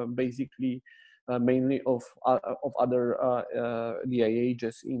basically mainly of other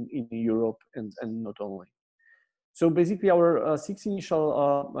DIHs in Europe and not only. So basically our 6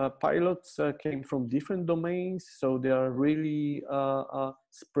 initial pilots came from different domains. So they are really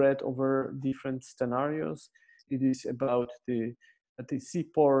spread over different scenarios. It is about the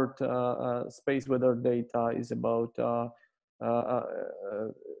seaport space weather data, is about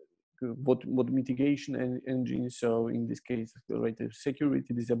what mitigation engines. So in this case, related to security,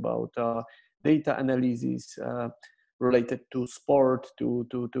 it is about data analysis related to sport, to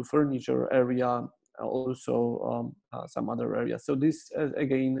furniture area, also some other areas. So this,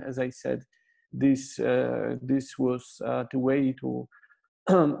 again, as I said, this was the way to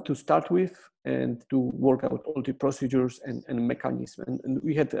start with and to work out all the procedures and mechanisms. And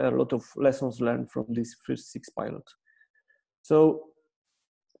we had a lot of lessons learned from these first 6 pilots. So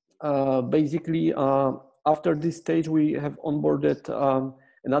basically, after this stage, we have onboarded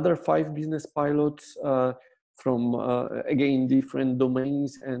another 5 business pilots from again, different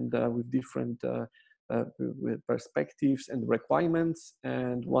domains and with different with perspectives and requirements.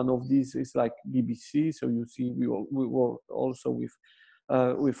 And one of these is like BBC. So you see, we work also with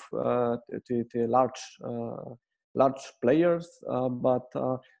the large players, but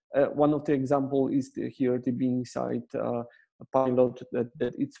one of the example is here the being side pilot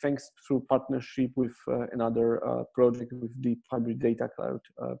that it's thanks through partnership with another project, with the Hybrid Data Cloud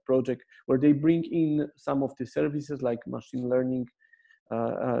project, where they bring in some of the services like machine learning,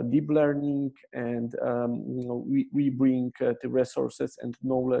 deep learning, and we bring the resources and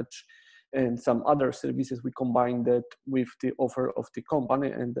knowledge and some other services. We combine that with the offer of the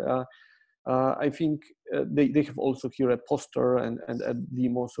company, and I think they have also here a poster and a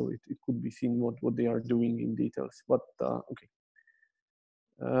demo, so it could be seen what they are doing in details. But okay.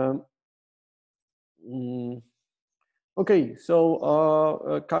 Okay,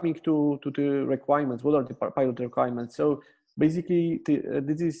 so coming to the requirements, what are the pilot requirements? So basically,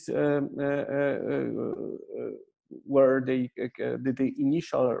 this is where they did the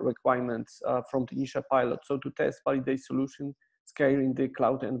initial requirements from the initial pilot. So to test, validate solution, scale in the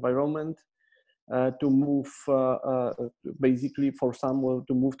cloud environment, to move basically for some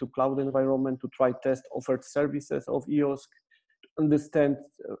to move to cloud environment, to try test offered services of EOSC, understand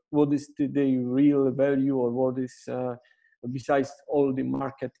what is the real value, or what is besides all the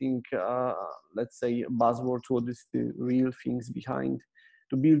marketing, let's say buzzwords, what is the real things behind,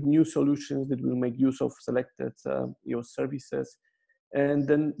 to build new solutions that will make use of selected EOS services. And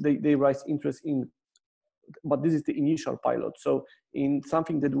then they raise interest in, but this is the initial pilot, so in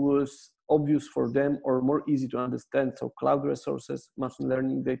something that was obvious for them or more easy to understand. So cloud resources, machine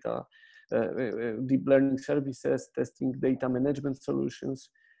learning data, deep learning services, testing data management solutions.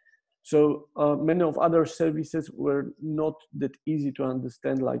 So many of other services were not that easy to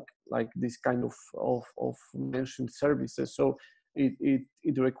understand, like this kind of mentioned services. So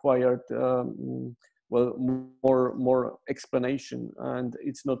it required well, more explanation, and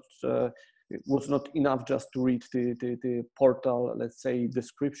it's not it was not enough just to read the portal, let's say,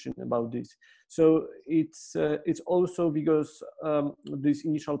 description about this. So it's also because these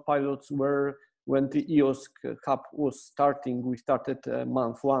initial pilots were when the EOSC-hub was starting. We started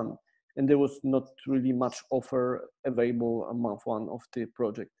month 1, and there was not really much offer available on month 1 of the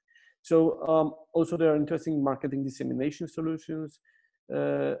project. So also there are interesting marketing dissemination solutions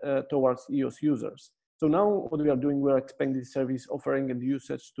towards EOS users. So now what we are doing, we are expanding the service offering and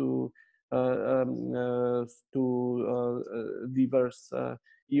usage to diverse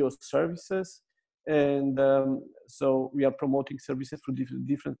EOS services, and so we are promoting services through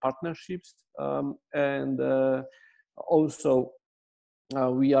different partnerships, and also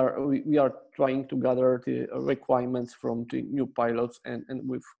we are trying to gather the requirements from the new pilots and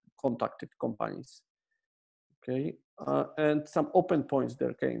with contacted companies. Okay, and some open points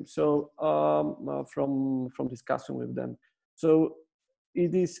there came. So from discussion with them. So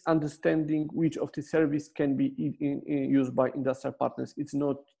it is understanding which of the service can be used by industrial partners. It's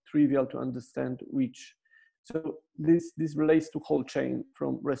not trivial to understand which. So this relates to whole chain,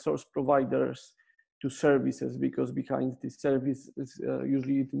 from resource providers to services, because behind this service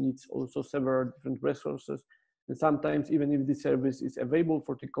usually it needs also several different resources. And sometimes even if the service is available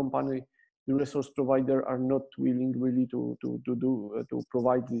for the company, the resource provider are not willing really to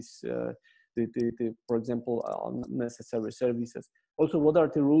provide this, for example, necessary services. Also, what are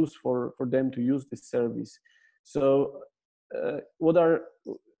the rules for them to use this service? So if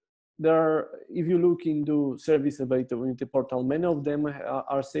you look into service available in the portal, many of them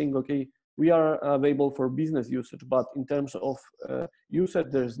are saying, okay, we are available for business usage, but in terms of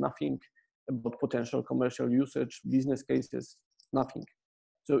usage, there's nothing about potential commercial usage, business cases, nothing.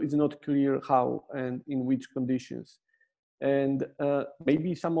 So it's not clear how and in which conditions. And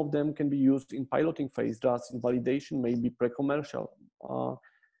maybe some of them can be used in piloting phase, just in validation, maybe pre-commercial.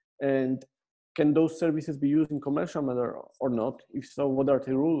 And can those services be used in commercial manner or not? If so, what are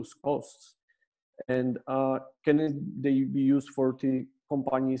the rules, costs? And can they be used for the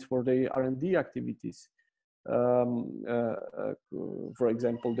companies for their R&D activities? For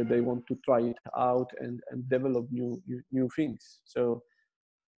example, that they want to try it out and develop new things. So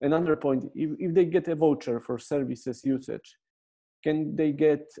another point, if they get a voucher for services usage, can they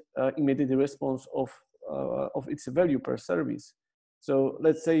get immediate response of its value per service? So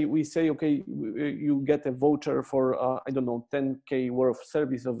let's say we say, okay, you get a voucher for, I don't know, 10K worth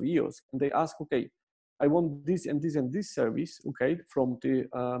service of EOS, and they ask, okay, I want this and this and this service, okay, from the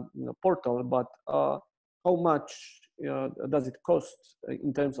portal, but how much does it cost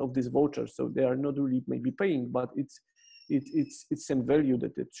in terms of this voucher? So they are not really maybe paying, but it's some value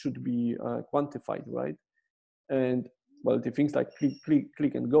that it should be quantified, right? And well, the things like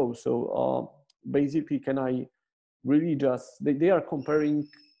click and go. So basically, can I really just, they are comparing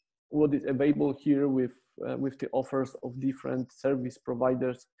what is available here with the offers of different service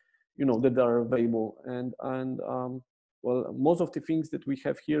providers, you know, that are available. And well, most of the things that we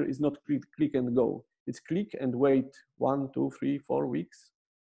have here is not click and go. It's click and wait 1, 2, 3, 4 weeks.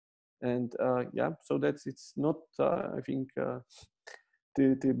 And yeah, so it's not, I think,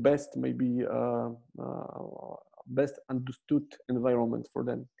 the best, maybe best understood environment for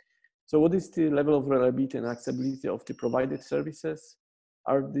them. So what is the level of reliability and accessibility of the provided services?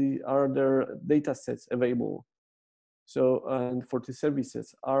 Are there data sets available? So, and for the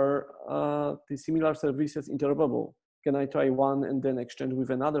services, are the similar services interoperable? Can I try one and then exchange with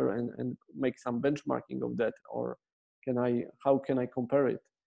another and make some benchmarking of that? Or how can I compare it?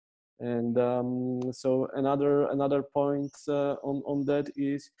 And so another point on that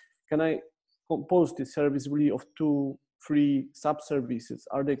is, can I compose the service really of 2, 3 sub-services?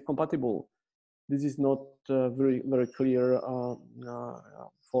 Are they compatible? This is not very clear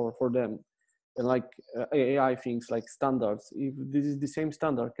for them. And like AI things like standards, if this is the same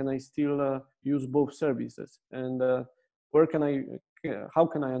standard, can I still use both services? And how can I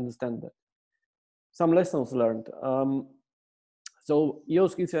understand that? Some lessons learned. So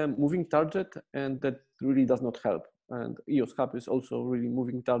EOSC is a moving target, and that really does not help. And EOSC-hub is also really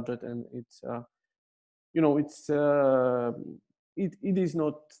moving target, and it's you know, it is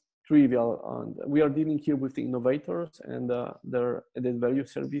not trivial. And we are dealing here with the innovators and their added value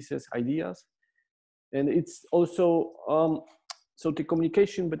services ideas, and it's also so the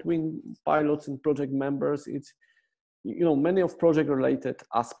communication between pilots and project members. It's, you know, many of project related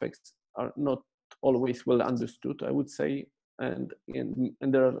aspects are not always well understood, I would say. And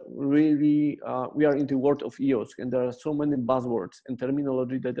there are really, we are in the world of EOSC, and there are so many buzzwords and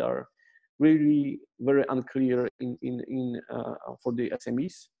terminology that are really very unclear for the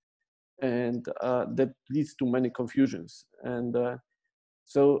SMEs, and that leads to many confusions. And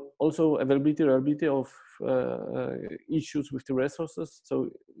so also reliability of issues with the resources.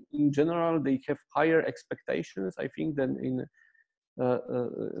 So in general, they have higher expectations, I think, than in,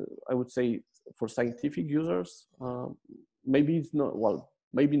 I would say, for scientific users. Maybe it's not, well,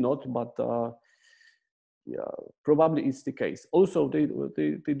 maybe not, but yeah, probably it's the case. Also,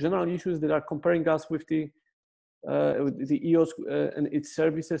 the general issues that are comparing us with the EOSC and its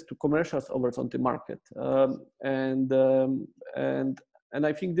services to commercial offers on the market, and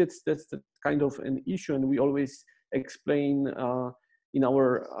I think that's the kind of an issue, and we always explain in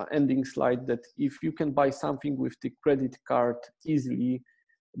our ending slide that if you can buy something with the credit card easily,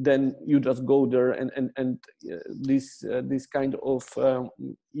 then you just go there, and this kind of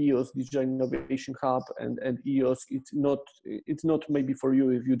EOSC Digital Innovation Hub and EOSC, it's not maybe for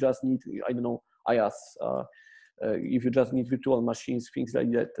you if you just need, I don't know, IaaS, if you just need virtual machines, things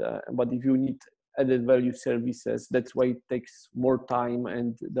like that. But if you need added value services, that's why it takes more time,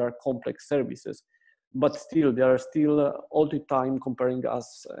 and there are complex services. But still, they are still all the time comparing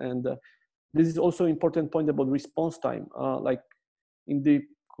us, and this is also important point about response time. Like in the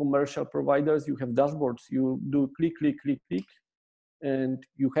commercial providers, you have dashboards. You do click, click, click, click, and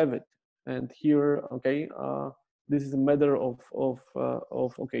you have it. And here, okay, this is a matter of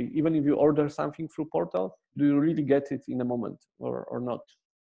okay, even if you order something through Portal, do you really get it in a moment or not?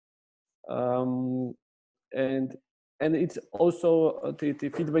 And it's also the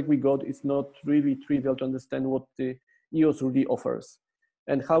feedback we got. It's not really trivial to understand what the EOSC really offers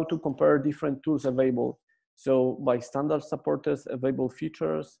and how to compare different tools available. So by standard supporters, available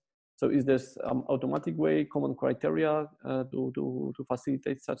features. So is there automatic way, common criteria to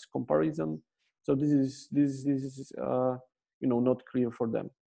facilitate such comparison? So this is you know, not clear for them.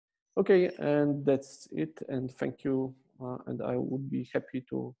 Okay, and that's it. And thank you. And I would be happy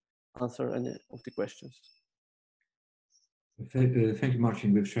to answer any of the questions. Thank you,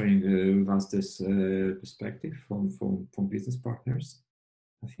 Marcin, with sharing with us this perspective from business partners.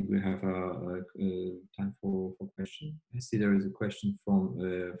 I think we have time for question. I see there is a question from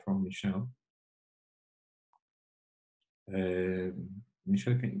Michelle.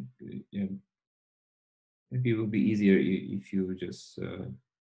 Michelle, maybe it will be easier if you just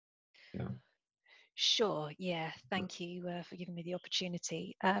yeah. Sure. Yeah. Thank you for giving me the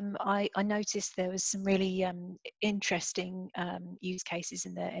opportunity. I noticed there was some really interesting use cases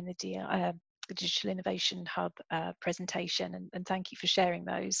in the Digital Innovation Hub presentation, and thank you for sharing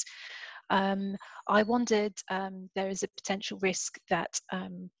those. I wondered, there is a potential risk that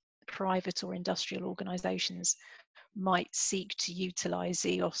private or industrial organisations might seek to utilise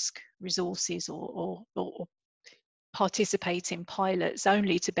EOSC resources or participate in pilots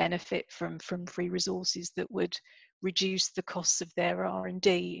only to benefit from free resources that would reduce the costs of their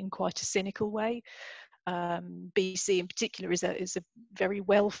R&D in quite a cynical way. BC in particular is a very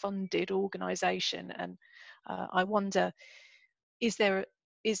well-funded organisation, and I wonder, is that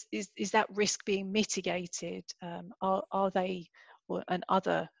risk being mitigated? Are they and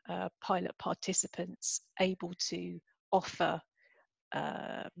other pilot participants able to offer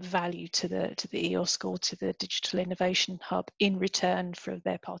value to the EOSC or to the Digital Innovation Hub in return for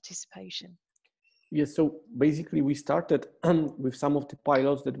their participation? Yes, so basically we started with some of the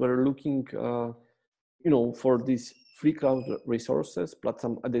pilots that were looking, for these free cloud resources plus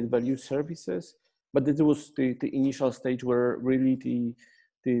some added value services. But this was the initial stage where really the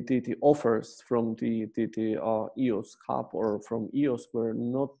offers from the EOSC-hub or from EOSC were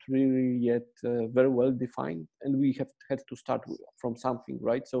not really yet very well defined, and we have had to start from something,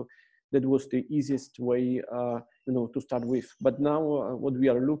 right? So that was the easiest way, to start with. But now what we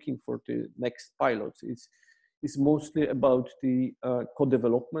are looking for the next pilots is mostly about the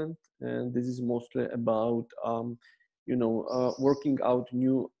co-development, and this is mostly about working out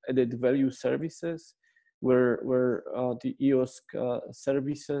new added value services where the EOSC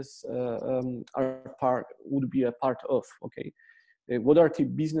services would be a part of. Okay, what are the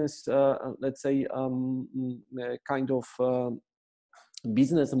business, let's say, kind of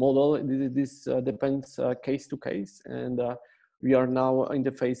business model? This depends case to case, and we are now in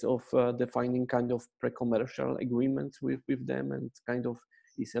the phase of defining kind of pre-commercial agreements with them and kind of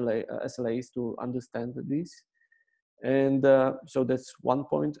SLAs to understand this. And so that's one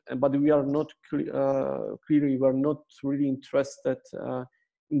point. But we are not clearly, we are not really interested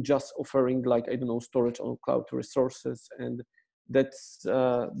in just offering, like, I don't know, storage on cloud resources. And that's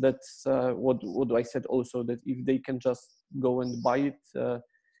what I said also, that if they can just go and buy it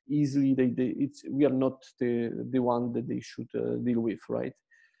easily, we are not the one that they should deal with, right?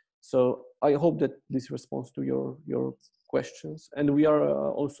 So I hope that this responds to your questions. And we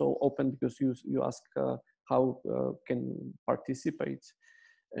are also open, because you ask how can participate,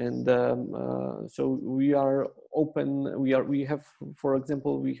 and so we are open. We have, for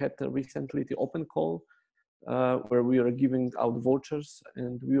example, we had recently the open call where we are giving out vouchers,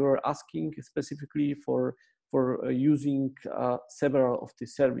 and we were asking specifically for using several of the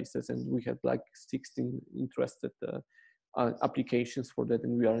services, and we had like 16 interested applications for that,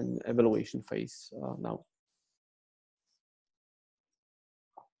 and we are in evaluation phase now.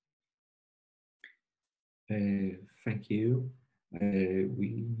 Thank you. We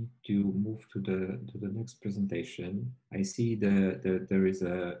need to move to the next presentation. I see that there is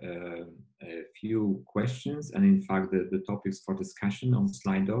a few questions, and in fact the topics for discussion on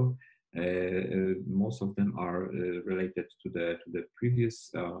Slido, most of them are related to the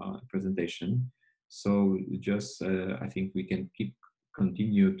previous presentation. So just I think we can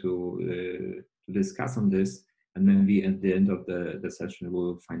continue to discuss on this, and then we at the end of the session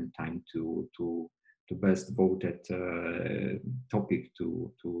will find time to best voted topic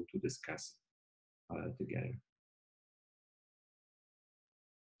to discuss together.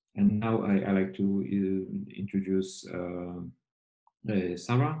 And now I like to introduce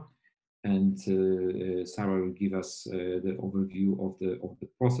Sara, and Sara will give us the overview of the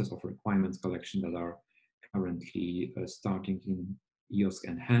process of requirements collection that are currently starting in EOSC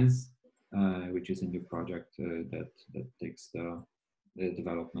Enhance, which is a new project that takes the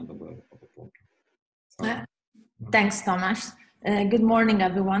development of a portal. Thanks, Tomasz. Good morning,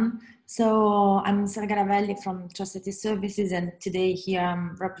 everyone. So I'm Sara Garavelli from Trusted Services, and today here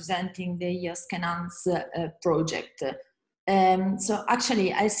I'm representing the EOSC Enhance project. So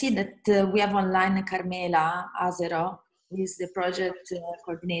actually, I see that we have online Carmela Azero, who is the project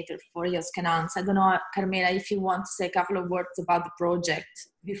coordinator for EOSC Enhance. I don't know, Carmela, if you want to say a couple of words about the project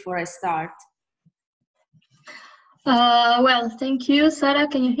before I start. Well, thank you, Sara.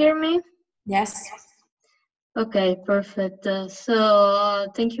 Can you hear me? Yes. Okay, perfect. So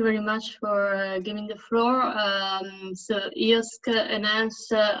thank you very much for giving the floor. So EOSC Enhance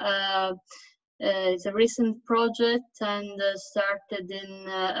is a recent project and started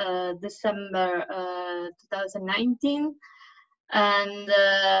in December 2019. And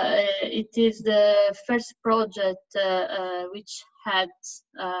it is the first project which had,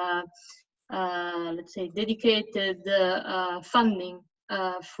 let's say, dedicated funding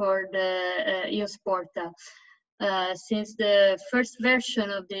for the EOSC Portal. Since the first version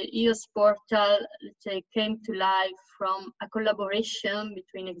of the EOSC Portal, let's say, came to life from a collaboration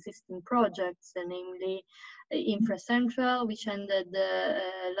between existing projects, namely Infra Central, which ended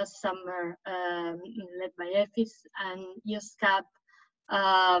last summer, led by EFIS, and EOSC-hub,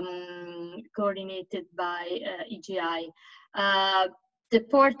 coordinated by EGI. The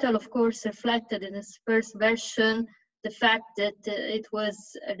portal, of course, reflected in its first version the fact that it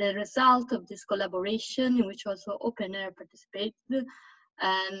was the result of this collaboration in which also Open Air participated.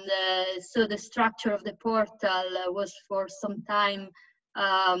 And so the structure of the portal was for some time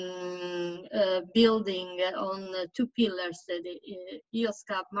building on two pillars, the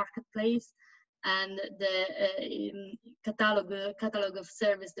EOSC-hub marketplace and the catalog of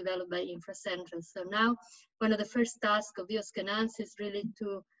service developed by InfraCentral. So now one of the first tasks of EOSC Enhance is really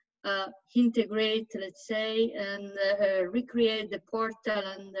to integrate, let's say, and recreate the portal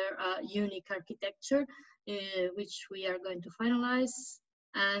under a unique architecture, which we are going to finalize,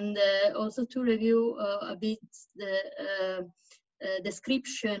 and also to review a bit the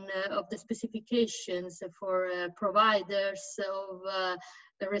description of the specifications for providers of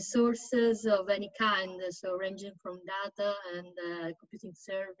resources of any kind, so ranging from data and computing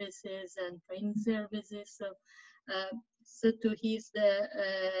services and training services. So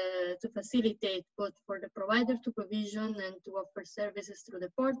to facilitate both for the provider to provision and to offer services through the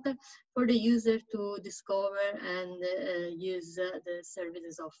portal, for the user to discover and use the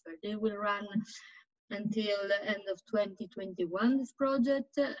services offered. They will run until the end of 2021, this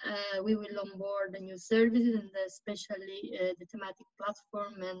project. We will onboard the new services, and especially the thematic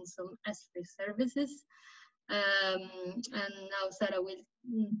platform and some S3 services. And now Sara will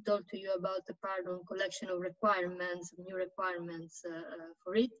talk to you about the part on collection of requirements, new requirements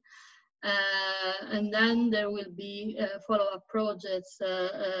for it. And then there will be follow-up projects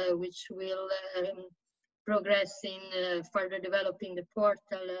which will progress in further developing the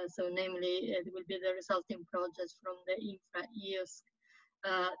portal. So namely, it will be the resulting projects from the Infra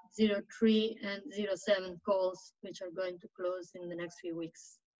EOSC 03 and 07 calls, which are going to close in the next few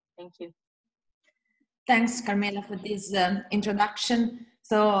weeks. Thank you. Thanks, Carmela, for this introduction.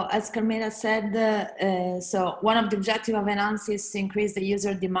 So as Carmela said, so one of the objectives of Enhance is to increase the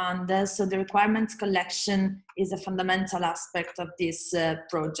user demand. So the requirements collection is a fundamental aspect of this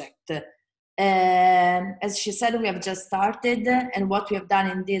project. As she said, we have just started, and what we have done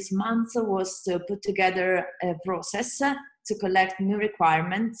in this month was to put together a process to collect new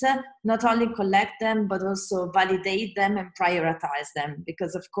requirements, not only collect them, but also validate them and prioritize them,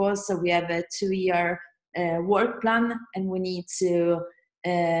 because of course we have a 2-year work plan, and we need to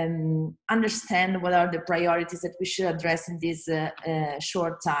understand what are the priorities that we should address in this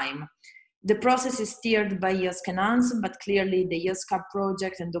short time. The process is steered by EOSC Enhance, but clearly the EOSC-hub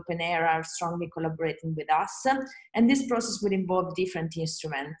project and Open Air are strongly collaborating with us, and this process will involve different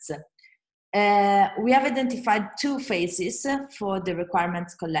instruments. We have identified 2 phases for the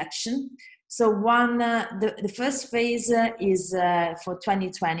requirements collection. So one, the first phase is for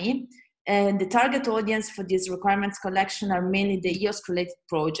 2020, and the target audience for this requirements collection are mainly the EOSC-related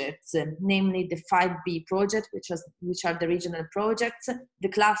projects, namely the 5B project, which are the regional projects, the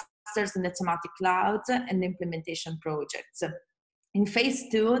clusters and the thematic clouds, and the implementation projects. In phase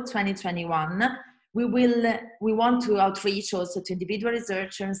 2, 2021, we want to outreach also to individual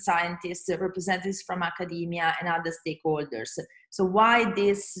researchers, scientists, representatives from academia, and other stakeholders. So why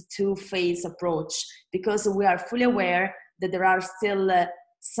this 2-phase approach? Because we are fully aware that there are still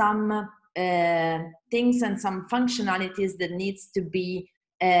some things and some functionalities that needs to be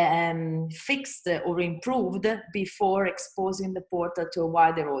fixed or improved before exposing the portal to a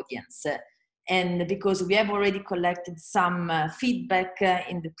wider audience. And because we have already collected some feedback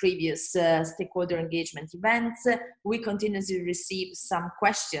in the previous stakeholder engagement events, we continuously receive some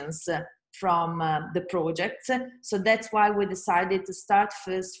questions from the projects. So that's why we decided to start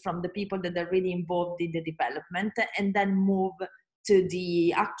first from the people that are really involved in the development, and then move to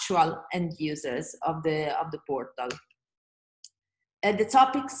the actual end users of the portal. The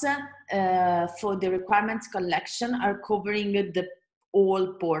topics for the requirements collection are covering the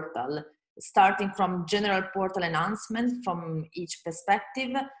whole portal, starting from general portal enhancement from each perspective,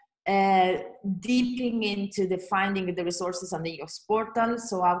 deeping into the finding the resources on the EOSC portal,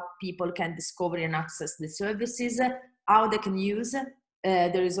 so how people can discover and access the services, how they can use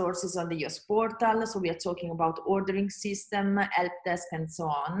the resources on the EOSC portal. So we are talking about ordering system, help desk, and so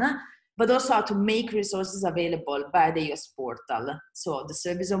on, but also how to make resources available by the EOSC portal. So the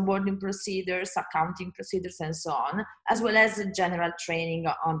service onboarding procedures, accounting procedures, and so on, as well as general training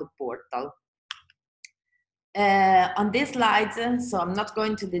on the portal. On this slide, so I'm not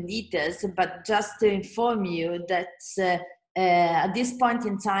going to the details, but just to inform you that at this point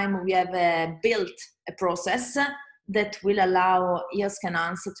in time, we have built a process that will allow EOSC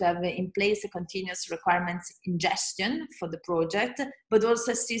Enhance to have in place a continuous requirements ingestion for the project, but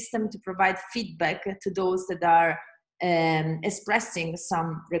also a system to provide feedback to those that are expressing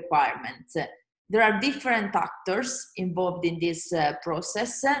some requirements. There are different actors involved in this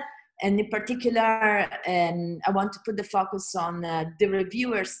process, and in particular, I want to put the focus on the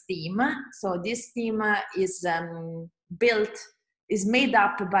reviewers team. So this team is made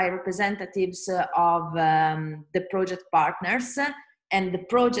up by representatives of the project partners, and the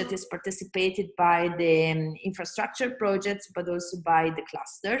project is participated by the infrastructure projects, but also by the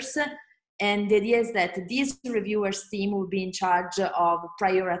clusters. And the idea is that this reviewers team will be in charge of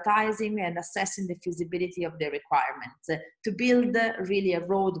prioritizing and assessing the feasibility of the requirements to build really a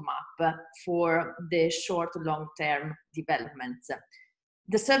roadmap for the short long-term developments.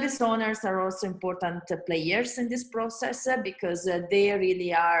 The service owners are also important players in this process because they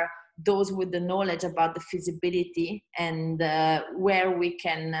really are those with the knowledge about the feasibility and where we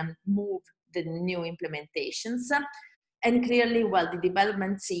can move the new implementations. And clearly, well, the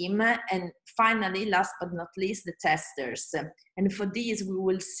development team, and finally, last but not least, the testers. And for these, we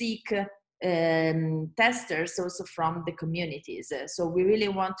will seek testers also from the communities. So we really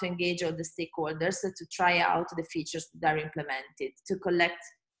want to engage all the stakeholders to try out the features that are implemented, to collect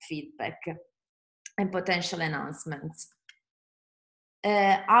feedback and potential enhancements.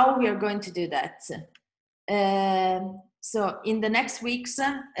 How we are going to do that? So in the next weeks,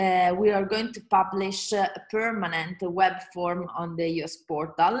 we are going to publish a permanent web form on the EOSC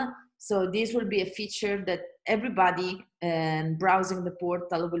portal. So this will be a feature that everybody browsing the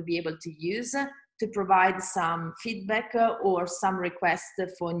portal will be able to use to provide some feedback or some requests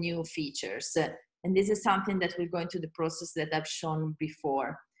for new features. And this is something that will go into the process that I've shown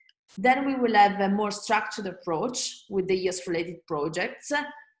before. Then we will have a more structured approach with the EOSC-related projects.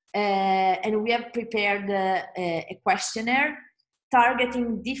 And we have prepared a questionnaire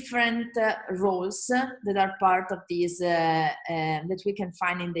targeting different roles that are part of these that we can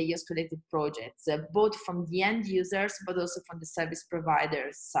find in the EOSC-related projects, both from the end users but also from the service provider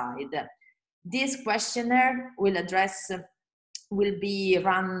side. This questionnaire will be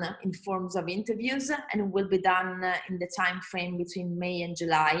run in forms of interviews and will be done in the time frame between May and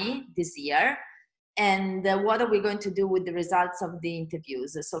July this year. And what are we going to do with the results of the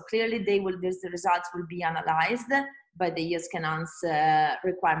interviews? So clearly the results will be analyzed by the EOSC Enhance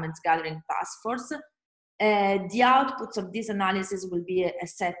requirements gathering task force. The outputs of this analysis will be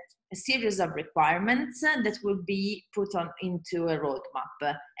a series of requirements that will be put into a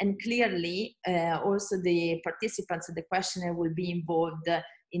roadmap. And clearly also the participants of the questionnaire will be involved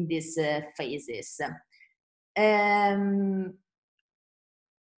in these phases.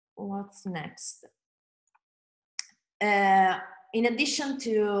 What's next? In addition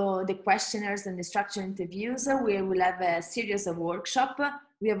to the questionnaires and the structured interviews, we will have a series of workshops.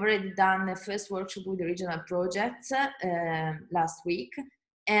 We have already done the first workshop with the regional projects last week,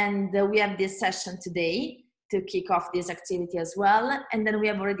 and we have this session today to kick off this activity as well. And then we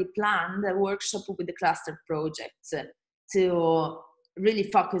have already planned a workshop with the cluster projects to really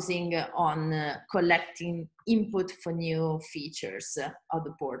focusing on collecting input for new features of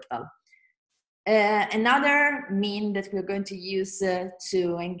the portal. Another mean that we're going to use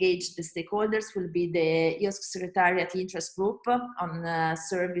to engage the stakeholders will be the EOSC Secretariat Interest Group on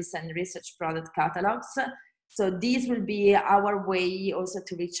service and research product catalogs. So this will be our way also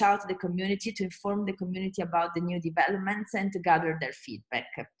to reach out to the community, to inform the community about the new developments and to gather their feedback.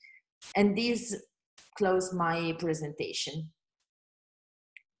 And this closes my presentation.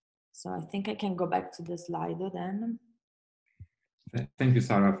 So I think I can go back to the Slido then. Thank you,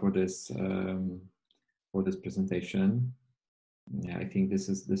 Sara, for this presentation. Yeah, I think this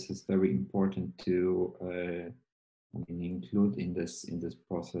is very important to include in this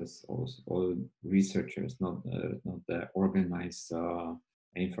process also all researchers, not the organized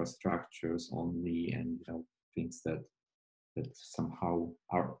infrastructures only, and things that somehow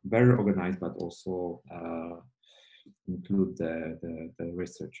are very organized, but also include the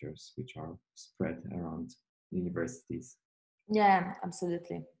researchers which are spread around universities. Yeah,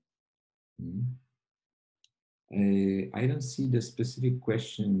 absolutely. I don't see the specific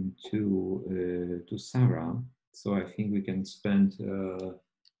question to Sara, so I think we can spend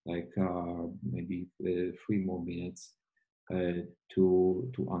maybe 3 more minutes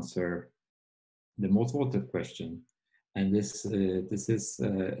to answer the most voted question. And this is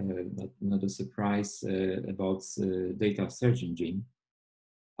not a surprise about data search engine.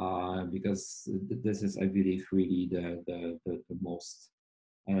 Because this is, I believe, really the most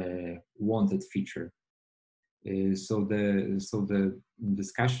wanted feature. So the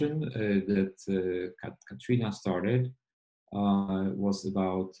discussion that Katrina started was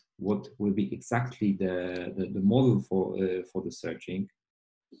about what will be exactly the model for the searching.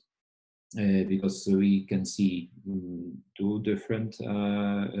 because we can see two different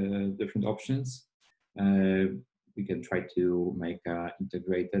different options. We can try to make an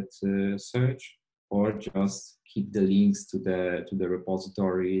integrated search, or just keep the links to the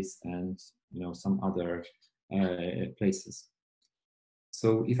repositories and some other places.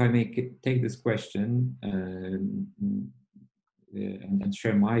 So if I may take this question and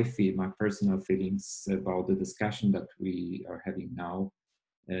share my personal feelings about the discussion that we are having now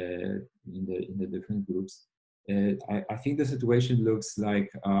in the different groups, I think the situation looks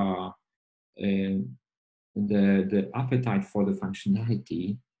like the appetite for the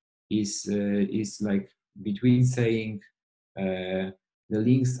functionality is like between saying the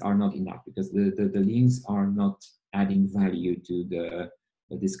links are not enough, because the links are not adding value to the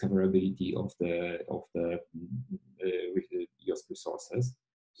discoverability of the EOSC resources,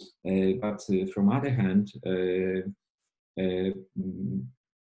 but from other hand,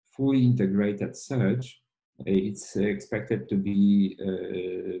 fully integrated search, it's expected to be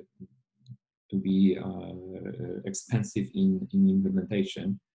expensive in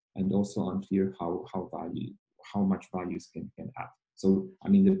implementation, and also unclear how much values can add. So I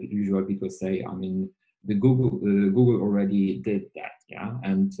mean, the usual people say, I mean, the Google already did that, yeah,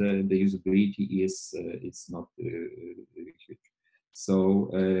 and the usability is not huge. So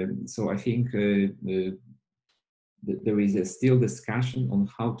so I think there is still discussion on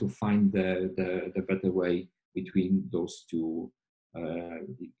how to find the better way between those two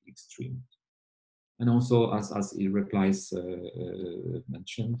extremes. And also, as it replies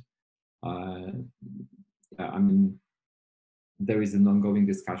mentioned, I mean, there is an ongoing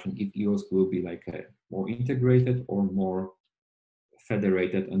discussion if EOSC will be like a more integrated or more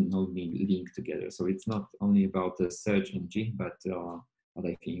federated and not being linked together. So it's not only about the search engine, but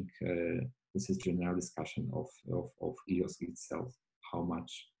I think this is general discussion of EOSC itself, how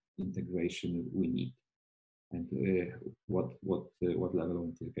much integration we need, and what level of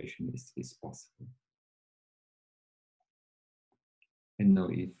integration is possible. And now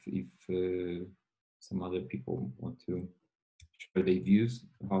if some other people want to share their views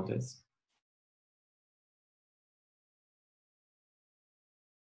about this.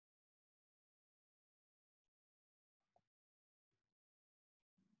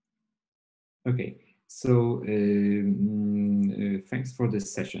 Okay, so thanks for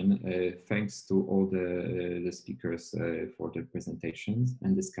this session. Thanks to all the speakers for the presentations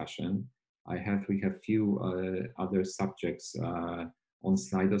and discussion. We have few other subjects on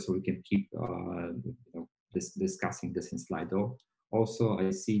Slido, so we can keep discussing this in Slido. Also, I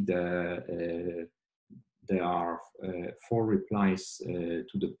see there are 4 replies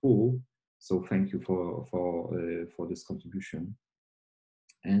to the poll, so thank you for this contribution.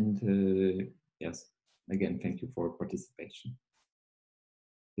 And yes, again, thank you for participation.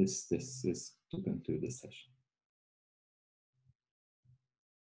 This is to conclude the session.